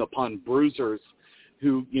 pardon the pun, bruisers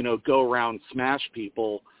who, go around smash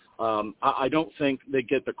people. I don't think they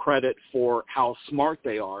get the credit for how smart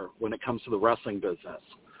they are when it comes to the wrestling business.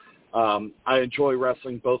 I enjoy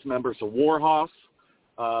wrestling both members of Warhorse.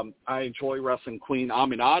 I enjoy wrestling Queen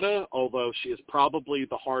Aminata, although she is probably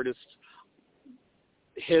the hardest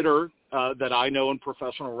hitter that I know in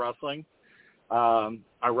professional wrestling.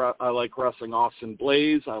 I like wrestling Austin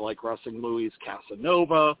Blaze. I like wrestling Luis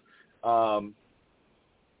Casanova.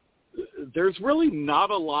 There's really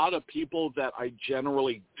not a lot of people that I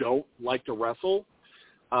generally don't like to wrestle.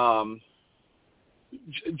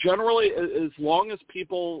 Generally, as long as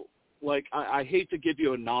people, like, I hate to give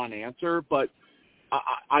you a non-answer, but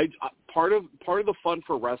I part of the fun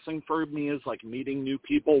for wrestling for me is like meeting new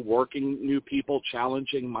people, working new people,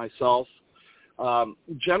 challenging myself.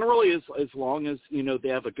 Generally, as long as they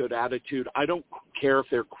have a good attitude, I don't care if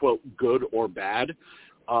they're quote good or bad.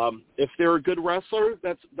 If they're a good wrestler,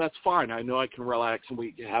 that's fine. I know I can relax and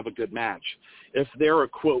we have a good match. If they're a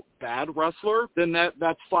quote bad wrestler, then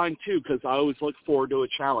that's fine too, because I always look forward to a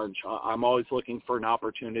challenge. I'm always looking for an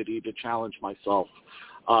opportunity to challenge myself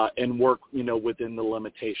and work, within the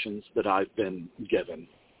limitations that I've been given.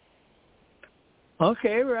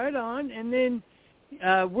 Okay, right on. And then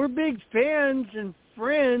we're big fans and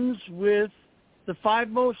friends with the 5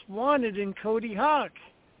 Most Wanted and Cody Hawk.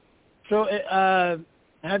 So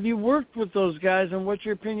have you worked with those guys, and what's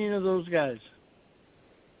your opinion of those guys?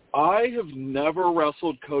 I have never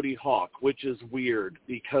wrestled Cody Hawk, which is weird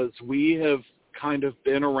because we have kind of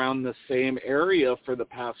been around the same area for the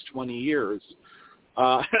past 20 years.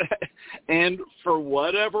 And for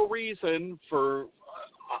whatever reason,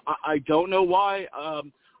 I don't know why,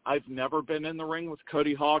 I've never been in the ring with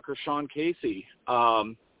Cody Hawk or Sean Casey.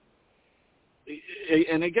 And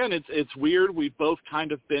again, it's weird. We've both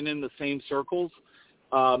kind of been in the same circles.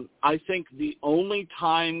 I think the only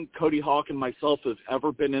time Cody Hawk and myself have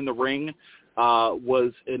ever been in the ring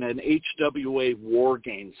was in an HWA War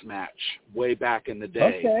Games match way back in the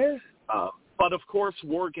day. Okay. But, of course,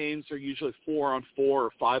 War Games are usually 4-on-4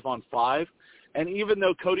 or 5-on-5. And even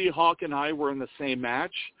though Cody Hawk and I were in the same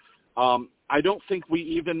match, I don't think we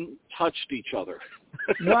even touched each other.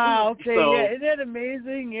 Wow, okay, So, yeah, isn't that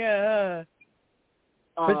amazing? Yeah.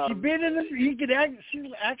 But you've been in you could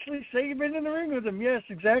actually say you've been in the ring with him. Yes,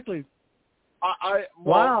 exactly.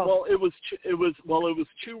 Wow. Well, it was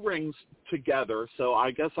 2 rings together. So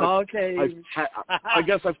I guess I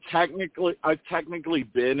guess I've technically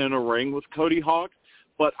been in a ring with Cody Hawk,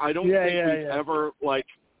 but I don't think we've ever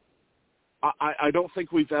I don't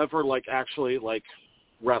think we've ever actually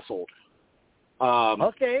wrestled.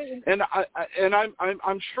 Okay. And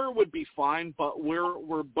I'm sure it would be fine, but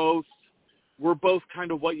we're both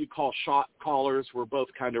kind of what you call shot callers. We're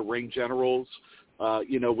both kind of ring generals.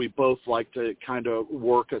 We both like to kind of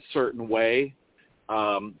work a certain way.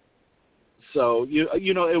 So,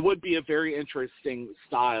 it would be a very interesting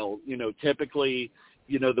style. Typically,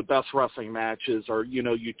 the best wrestling matches are,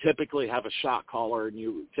 you typically have a shot caller and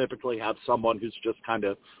you typically have someone who's just kind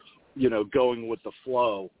of, going with the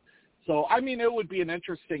flow. So, I mean, it would be an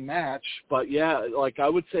interesting match, but yeah, like I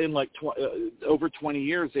would say in like over 20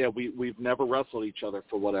 years, yeah, we've never wrestled each other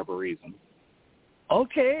for whatever reason.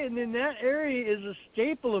 Okay, and then that area is a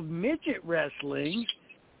staple of midget wrestling.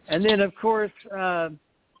 And then, of course,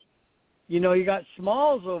 you got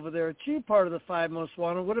Smalls over there, too, part of the Five Most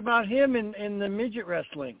Wanted. What about him in the midget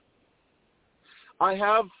wrestling? I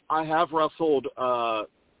have wrestled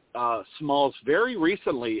Smalls very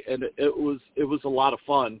recently, and it was a lot of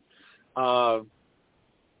fun. I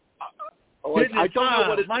don't know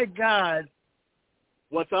what my God.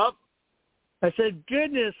 What's up? I said,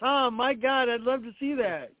 goodness, my God, I'd love to see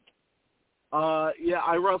that. Yeah,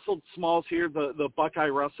 I wrestled Smalls here, the Buckeye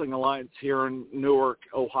Wrestling Alliance here in Newark,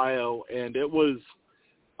 Ohio, and it was,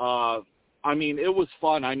 it was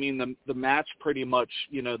fun. I mean, the match pretty much,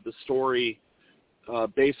 the story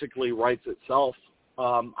basically writes itself.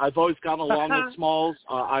 I've always gotten along with Smalls.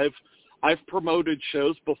 I've promoted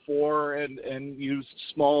shows before and used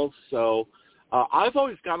Smalls, so I've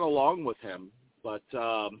always gotten along with him. But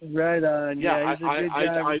right on. Yeah, he's a good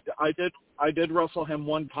guy. I did wrestle him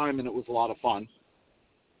one time, and it was a lot of fun.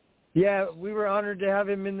 Yeah, we were honored to have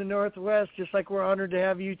him in the Northwest, just like we're honored to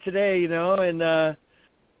have you today. And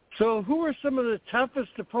so, who are some of the toughest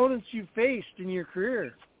opponents you faced in your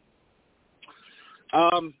career?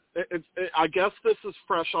 I guess this is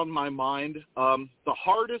fresh on my mind. The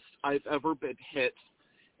hardest I've ever been hit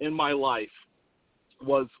in my life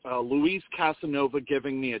was Luis Casanova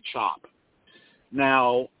giving me a chop.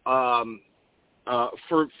 Now,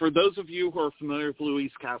 for those of you who are familiar with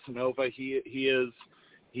Luis Casanova, he is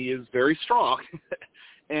very strong.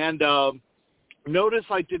 And notice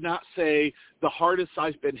I did not say the hardest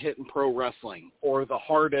I've been hit in pro wrestling or the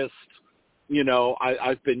hardest,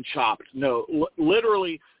 I've been chopped. No,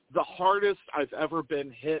 literally the hardest I've ever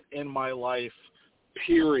been hit in my life,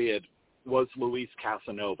 period, was Luis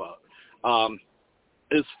Casanova.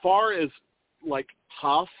 As far as like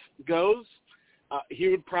tough goes, he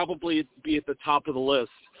would probably be at the top of the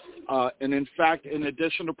list. And in fact, in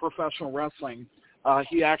addition to professional wrestling,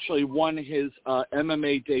 he actually won his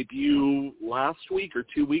MMA debut last week or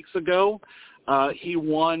 2 weeks ago. He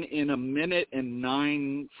won in 1 minute and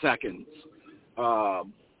 9 seconds.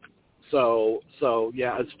 So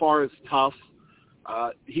yeah, as far as tough,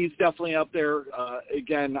 he's definitely up there.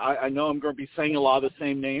 Again, I know I'm going to be saying a lot of the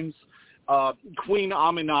same names. Queen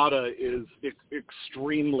Aminata is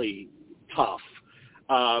extremely tough.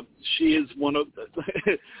 She is one of the,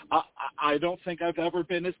 I don't think I've ever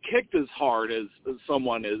been as kicked as hard as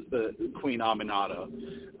someone is the Queen Aminata.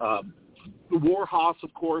 Warhorse,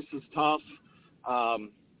 of course, is tough.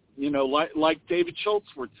 Like David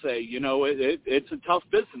Schultz would say, it's a tough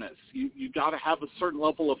business. You got to have a certain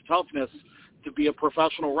level of toughness to be a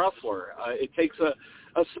professional wrestler. It takes a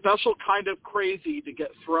special kind of crazy to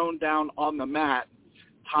get thrown down on the mat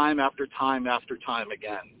time after time after time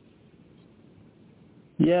again.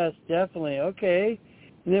 Yes, definitely. Okay.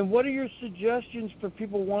 And then what are your suggestions for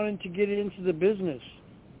people wanting to get into the business?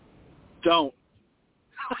 Don't.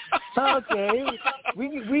 Okay.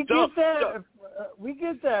 We get that. We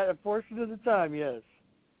get that a portion of the time, yes.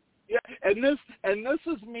 Yeah, and this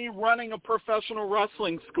is me running a professional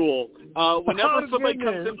wrestling school. Whenever somebody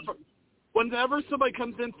comes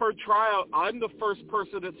in for a tryout, I'm the first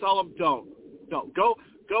person to tell them don't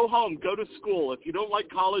go home, go to school. If you don't like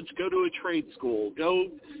college, go to a trade school. Go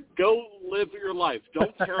live your life.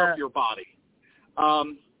 Don't tear up your body.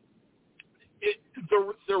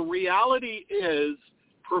 The reality is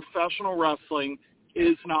professional wrestling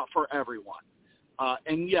is not for everyone.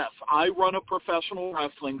 And yes, I run a professional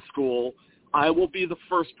wrestling school. I will be the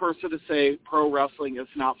first person to say pro wrestling is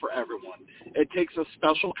not for everyone. It takes a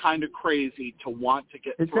special kind of crazy to want to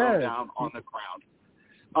get thrown down on the ground.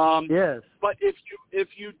 Yes. But if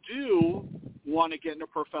you do want to get into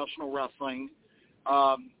professional wrestling,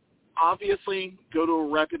 obviously go to a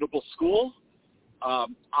reputable school. I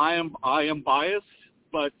am biased,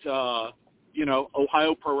 but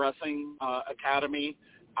Ohio Pro Wrestling Academy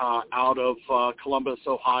out of Columbus,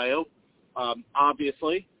 Ohio.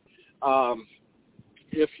 Obviously,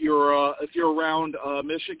 if you're around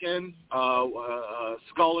Michigan,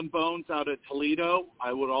 Skull and Bones out of Toledo,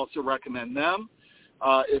 I would also recommend them.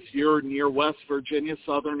 If you're near West Virginia,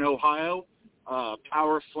 Southern Ohio,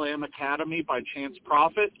 Power Slam Academy by Chance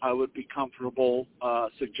Profit, I would be comfortable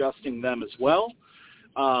suggesting them as well.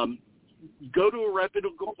 Go to a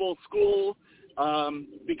reputable school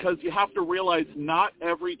because you have to realize not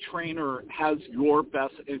every trainer has your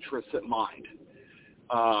best interests at mind.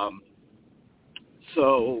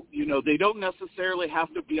 So, they don't necessarily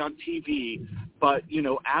have to be on TV, But,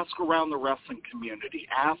 ask around the wrestling community.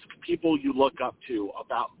 Ask people you look up to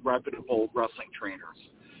about reputable wrestling trainers.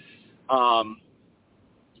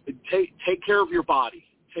 Take care of your body.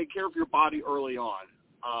 Take care of your body early on.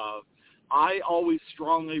 I always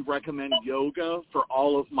strongly recommend yoga for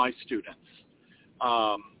all of my students.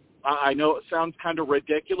 I know it sounds kind of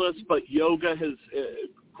ridiculous, but yoga has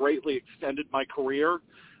greatly extended my career.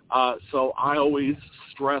 So I always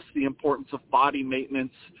stress the importance of body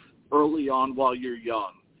maintenance early on while you're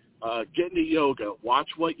young. Get into yoga. Watch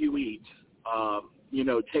what you eat.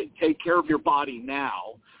 Take care of your body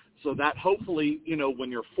now so that hopefully,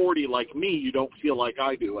 when you're 40 like me, you don't feel like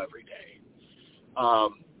I do every day.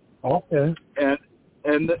 Okay.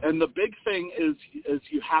 And the big thing is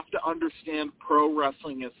you have to understand pro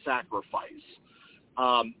wrestling is sacrifice.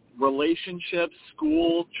 Relationships,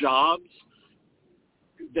 school, jobs,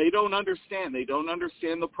 they don't understand. They don't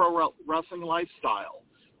understand the pro wrestling lifestyle.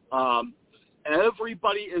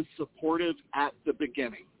 Everybody is supportive at the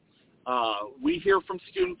beginning. We hear from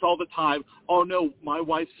students all the time, oh, no, my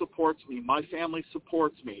wife supports me. My family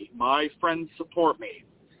supports me. My friends support me.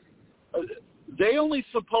 They only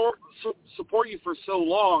support you for so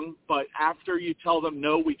long, but after you tell them,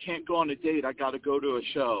 no, we can't go on a date, I got to go to a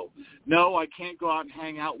show. No, I can't go out and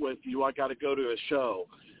hang out with you, I got to go to a show.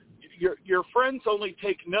 Your friends only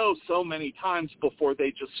take no so many times before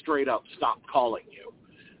they just straight up stop calling you.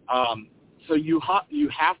 So you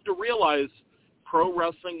have to realize pro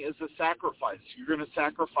wrestling is a sacrifice. You're going to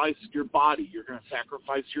sacrifice your body. You're going to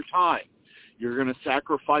sacrifice your time. You're going to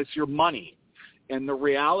sacrifice your money. And the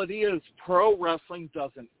reality is pro wrestling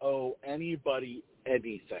doesn't owe anybody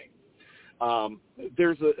anything.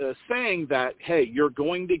 There's a saying that, hey, you're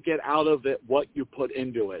going to get out of it what you put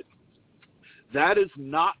into it. That is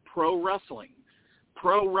not pro wrestling.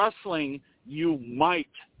 Pro wrestling, you might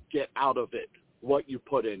get out of it what you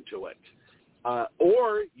put into it.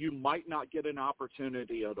 Or you might not get an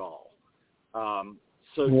opportunity at all.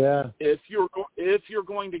 If you're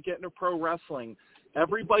going to get into pro wrestling,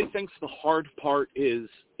 everybody thinks the hard part is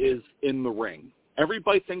in the ring.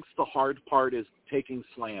 Everybody thinks the hard part is taking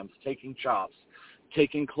slams, taking chops,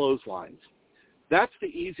 taking clotheslines. That's the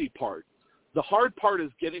easy part. The hard part is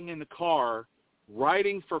getting in the car,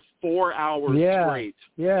 riding for 4 hours straight.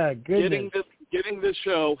 Yeah, goodness. Getting the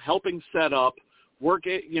show, helping set up,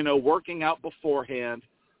 working out beforehand,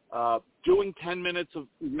 doing 10 minutes of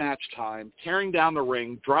match time, tearing down the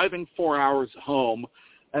ring, driving 4 hours home,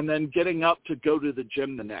 and then getting up to go to the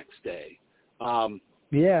gym the next day.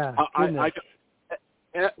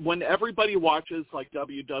 When everybody watches like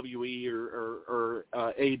WWE or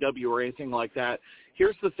AEW or anything like that,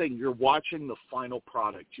 here's the thing. You're watching the final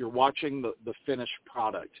product. You're watching the finished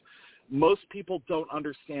product. Most people don't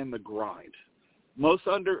understand the grind. Most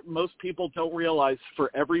people don't realize for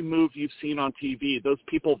every move you've seen on TV, those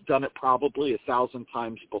people have done it probably 1,000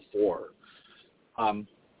 times before.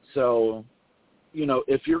 So,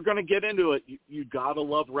 if you're going to get into it, you got to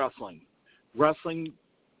love wrestling. Wrestling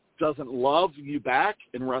doesn't love you back,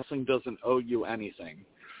 and wrestling doesn't owe you anything.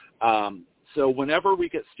 So whenever we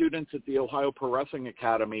get students at the Ohio Pro Wrestling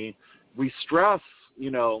Academy, we stress,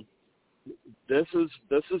 this is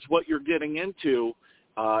what you're getting into,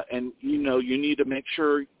 and you need to make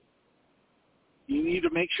sure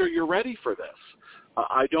you're ready for this.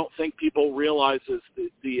 I don't think people realize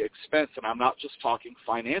the expense, and I'm not just talking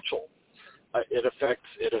financial. It affects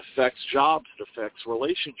jobs, it affects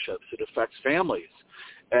relationships, it affects families,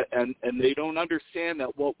 and they don't understand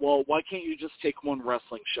that. Well, why can't you just take one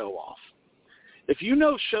wrestling show off? If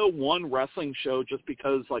show one wrestling show just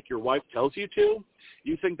because like your wife tells you to,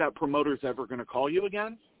 you think that promoter's ever going to call you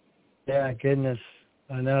again? Yeah, goodness,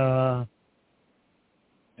 I know.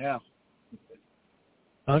 Yeah.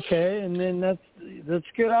 Okay, and then that's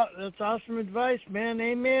good. That's awesome advice, man.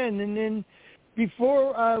 Amen. And then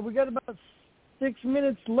before we got about 6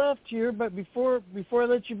 minutes left here, but before I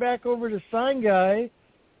let you back over to Sign Guy,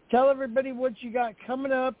 tell everybody what you got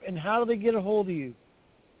coming up and how do they get a hold of you?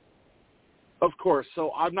 Of course.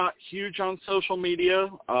 So I'm not huge on social media.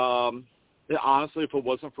 Honestly, if it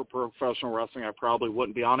wasn't for professional wrestling, I probably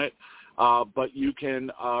wouldn't be on it. But you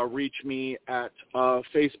can reach me at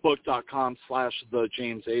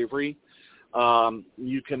facebook.com/TheJamesAvery.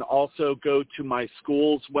 You can also go to my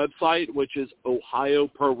school's website, which is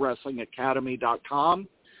ohioprowrestlingacademy.com.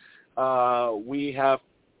 We have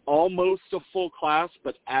almost a full class,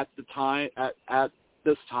 but at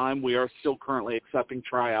this time, we are still currently accepting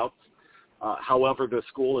tryouts. However, the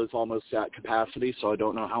school is almost at capacity, so I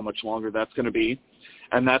don't know how much longer that's going to be.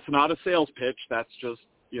 And that's not a sales pitch. That's just,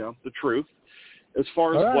 the truth. As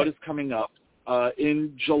far as what is coming up,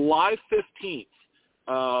 in July 15th,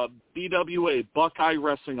 BWA, Buckeye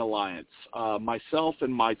Wrestling Alliance. Myself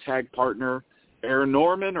and my tag partner, Aaron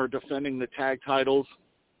Norman, are defending the tag titles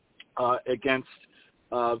against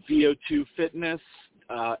VO2 Fitness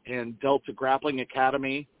and Delta Grappling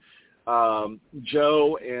Academy.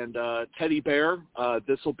 Joe and Teddy Bear,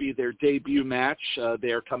 this will be their debut match.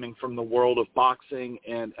 They are coming from the world of boxing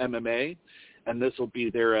and MMA, and this will be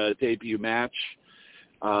their debut match.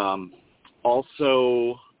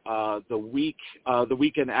 Also, the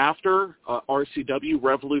weekend after, RCW,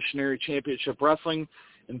 Revolutionary Championship Wrestling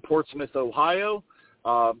in Portsmouth, Ohio.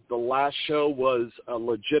 The last show was a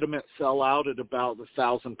legitimate sellout at about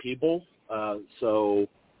 1,000 people. So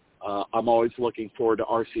I'm always looking forward to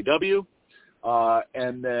RCW.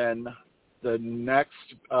 And then the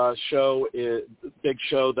next big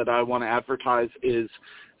show that I want to advertise is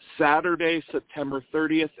Saturday, September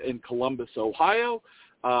 30th in Columbus, Ohio.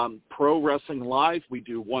 Pro Wrestling Live. We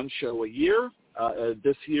do one show a year.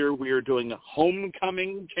 This year we are doing a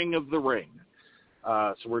Homecoming King of the Ring.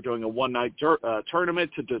 So we're doing a one-night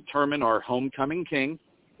tournament to determine our Homecoming King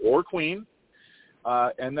or Queen.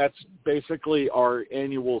 And that's basically our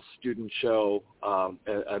annual student show,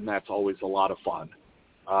 and that's always a lot of fun.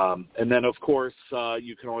 And then, of course,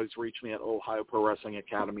 you can always reach me at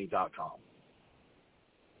OhioProWrestlingAcademy.com.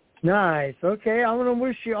 Nice. Okay, I want to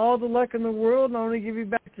wish you all the luck in the world, and I want to give you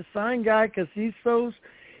back to Sign Guy because he's so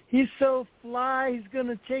fly. He's going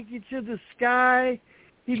to take you to the sky.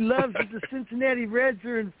 He loves that the Cincinnati Reds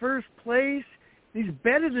are in first place. He's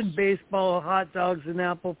better than baseball, hot dogs, and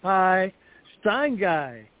apple pie. Sign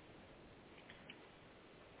Guy.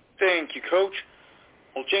 Thank you, Coach.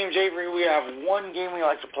 Well, James Avery, we have one game we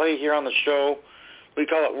like to play here on the show. We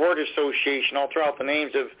call it Word Association. I'll throw out the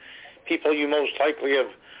names of people you most likely have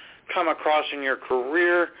come across in your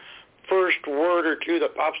career. First word or two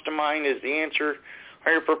that pops to mind is the answer.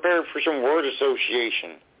 Are you prepared for some word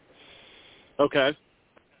association? Okay.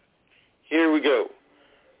 Here we go.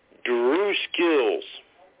 Drew Skills.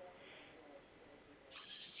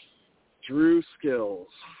 Drew Skills.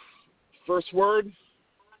 First word,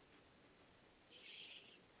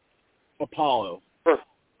 Apollo.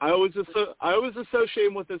 I always associate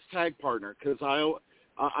him with his tag partner because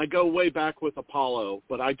I go way back with Apollo,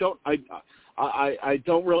 but I don't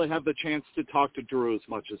really have the chance to talk to Drew as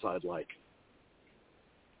much as I'd like.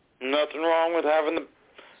 Nothing wrong with having the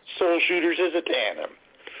Soul Shooters as a tandem.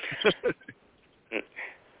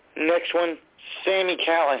 Next one, Sammy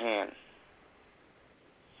Callahan.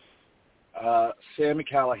 Sammy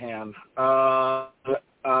Callahan.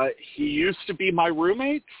 He used to be my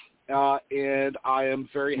roommate, and I am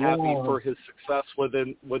very happy for his success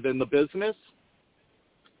within the business.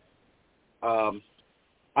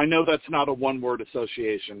 I know that's not a one-word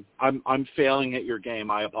association. I'm failing at your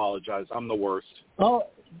game. I apologize. I'm the worst. Oh,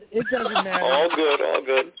 it doesn't matter. All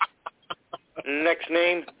good. Next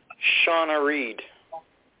name, Shauna Reed.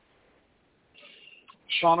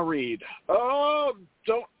 Shauna Reed. I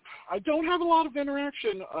don't have a lot of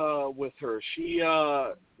interaction with her. She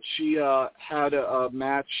had a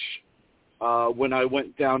match when I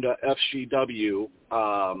went down to FCW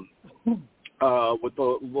with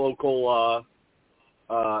the local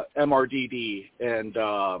MRDD, and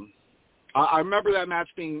I remember that match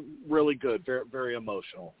being really good, very, very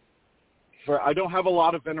emotional. I don't have a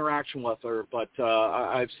lot of interaction with her, but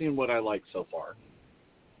I've seen what I like so far.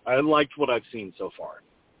 I liked what I've seen so far.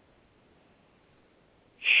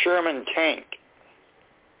 Sherman Tank.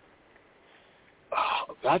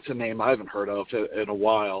 Oh, that's a name I haven't heard of in a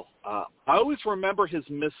while. I always remember his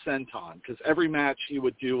Miss Senton because every match he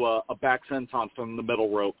would do a back senton from the middle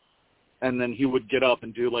rope, and then he would get up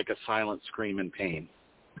and do like a silent scream in pain.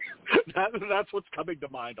 That's what's coming to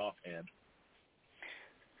mind offhand.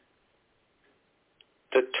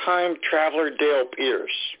 The Time Traveler Dale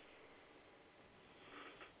Pierce.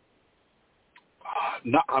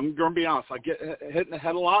 No, I'm going to be honest. I get hit in the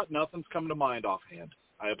head a lot. Nothing's coming to mind offhand.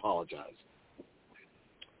 I apologize.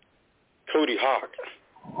 Cody Hawk.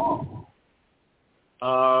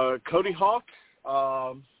 Cody Hawk.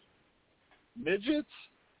 Midgets.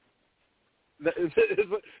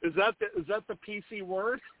 Is that the PC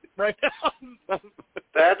word right now?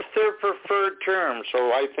 That's their preferred term,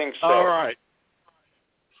 so I think so. All right.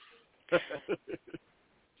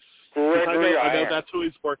 Gregory I know that's who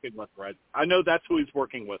he's working with, right? I know that's who he's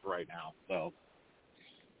working with right now. So.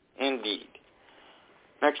 Indeed.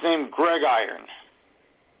 Next name, Greg Iron.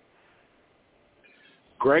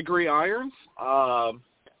 Gregory Irons.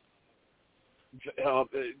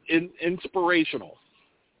 Inspirational.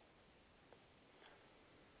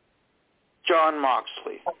 John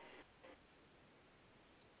Moxley.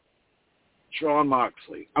 John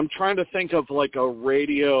Moxley. I'm trying to think of like a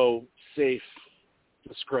radio safe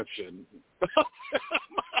description.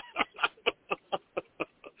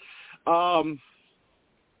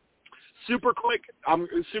 Super quick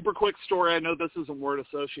story. I know this isn't word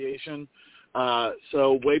association.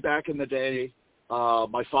 So way back in the day,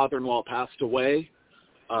 my father-in-law passed away.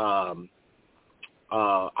 I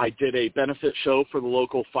did a benefit show for the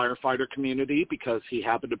local firefighter community because he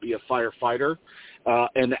happened to be a firefighter.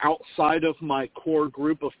 And outside of my core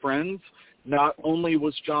group of friends, not only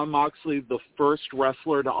was John Moxley the first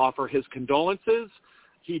wrestler to offer his condolences,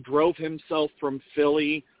 he drove himself from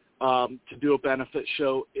Philly to do a benefit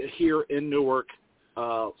show here in Newark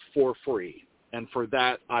for free. And for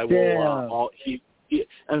that, I will.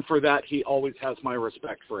 And for that, he always has my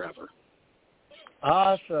respect forever.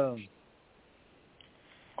 Awesome.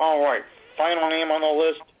 All right, final name on the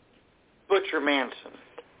list, Butcher Manson.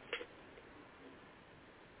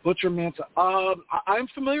 Butcher Manson. I'm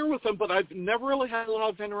familiar with him, but I've never really had a lot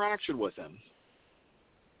of interaction with him.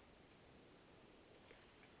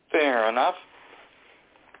 Fair enough.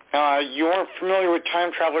 You weren't familiar with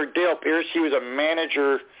time traveler Dale Pierce. He was a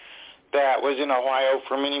manager that was in Ohio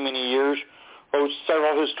for many, many years, wrote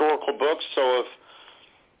several historical books. So if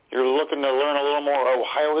you're looking to learn a little more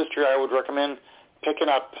Ohio history, I would recommend picking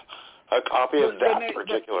up a copy of that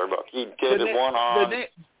particular book. He did one on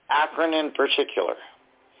Akron in particular.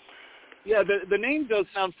 Yeah, the name does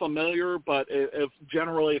sound familiar, but if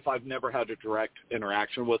I've never had a direct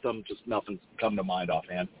interaction with him, just nothing's come to mind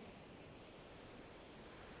offhand.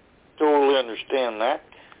 Totally understand that.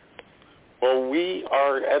 Well, we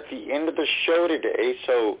are at the end of the show today,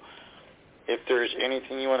 so if there's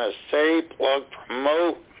anything you want to say, plug,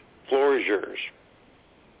 promote, floor is yours.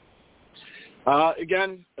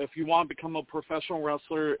 Again, if you want to become a professional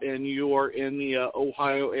wrestler and you are in the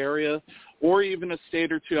Ohio area or even a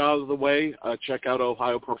state or two out of the way, check out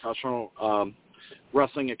Ohio Professional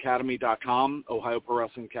Wrestling Academy.com,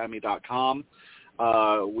 OhioProWrestlingAcademy.com.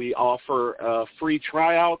 We offer free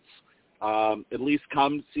tryouts. At least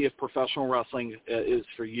come to see if professional wrestling is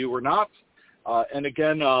for you or not. And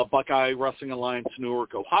again, Buckeye Wrestling Alliance,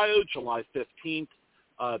 Newark, Ohio, July 15th.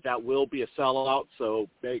 That will be a sellout, so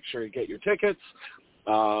make sure you get your tickets.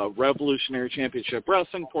 Revolutionary Championship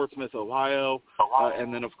Wrestling, Portsmouth, Ohio,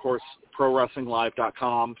 and then, of course,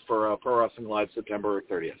 ProWrestlingLive.com for Pro Wrestling Live September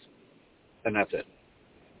 30th. And that's it.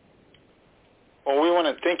 Well, we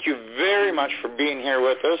want to thank you very much for being here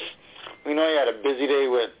with us. We know you had a busy day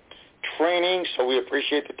with training, so we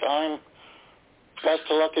appreciate the time. Best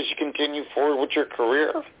of luck as you continue forward with your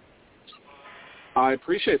career. I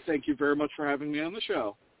appreciate it. Thank you very much for having me on the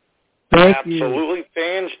show. Absolutely.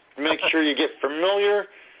 Fans, make sure you get familiar.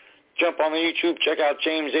 Jump on the YouTube. Check out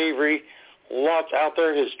James Avery. Lots out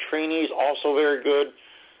there. His trainees also very good.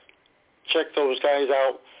 Check those guys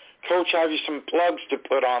out. Coach, have you some plugs to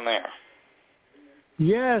put on there?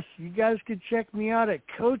 Yes, you guys can check me out at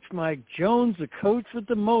Coach Mike Jones, the coach with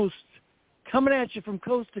the most. Coming at you from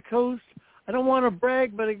coast to coast. I don't want to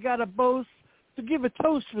brag, but I got to boast. So give a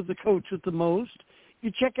toast for the coach with the most.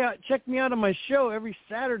 You check me out on my show every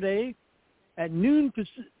Saturday at noon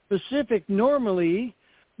Pacific normally.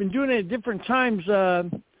 Been doing it at different times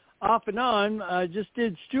off and on. I just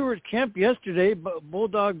did Stuart Kemp yesterday,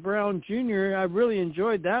 Bulldog Brown Jr. I really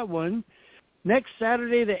enjoyed that one. Next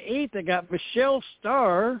Saturday the 8th, I got Michelle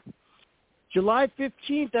Starr. July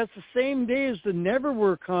 15th, that's the same day as the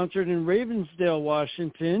Neverwhere concert in Ravensdale,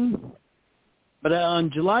 Washington. But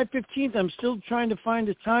on July 15th, I'm still trying to find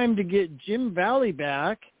a time to get Jim Valley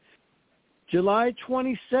back. July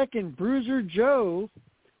 22nd, Bruiser Joe.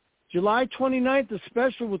 July 29th, a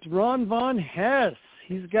special with Ron Von Hess.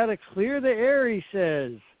 He's got to clear the air, he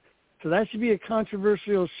says. So that should be a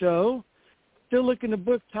controversial show. Still looking to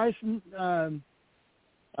book Tyson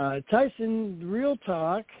Real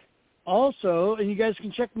Talk. Also, and you guys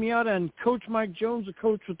can check me out on Coach Mike Jones, the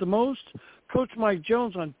coach with the most. Coach Mike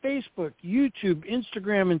Jones on Facebook, YouTube,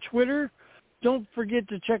 Instagram, and Twitter. Don't forget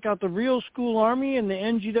to check out the Real School Army and the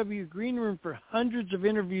NGW Green Room for hundreds of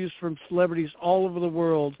interviews from celebrities all over the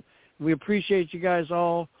world. We appreciate you guys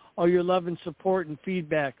all your love and support and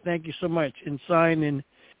feedback. Thank you so much. And sign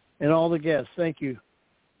and all the guests. Thank you.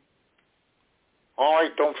 All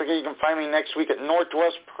right, don't forget you can find me next week at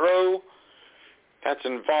Northwest Pro. That's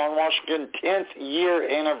in Vaughan, Washington, 10th year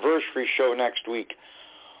anniversary show next week.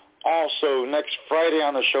 Also, next Friday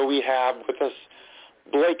on the show, we have with us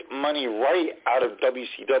Blake Money Wright out of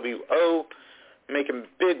WCWO, making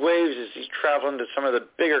big waves as he's traveling to some of the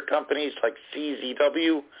bigger companies like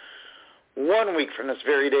CZW. 1 week from this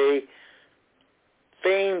very day,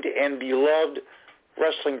 famed and beloved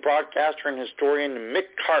wrestling broadcaster and historian Mick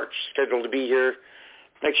Karch scheduled to be here.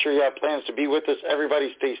 Make sure you have plans to be with us.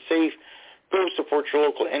 Everybody stay safe. Go support your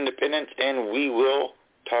local independents, and we will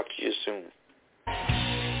talk to you soon.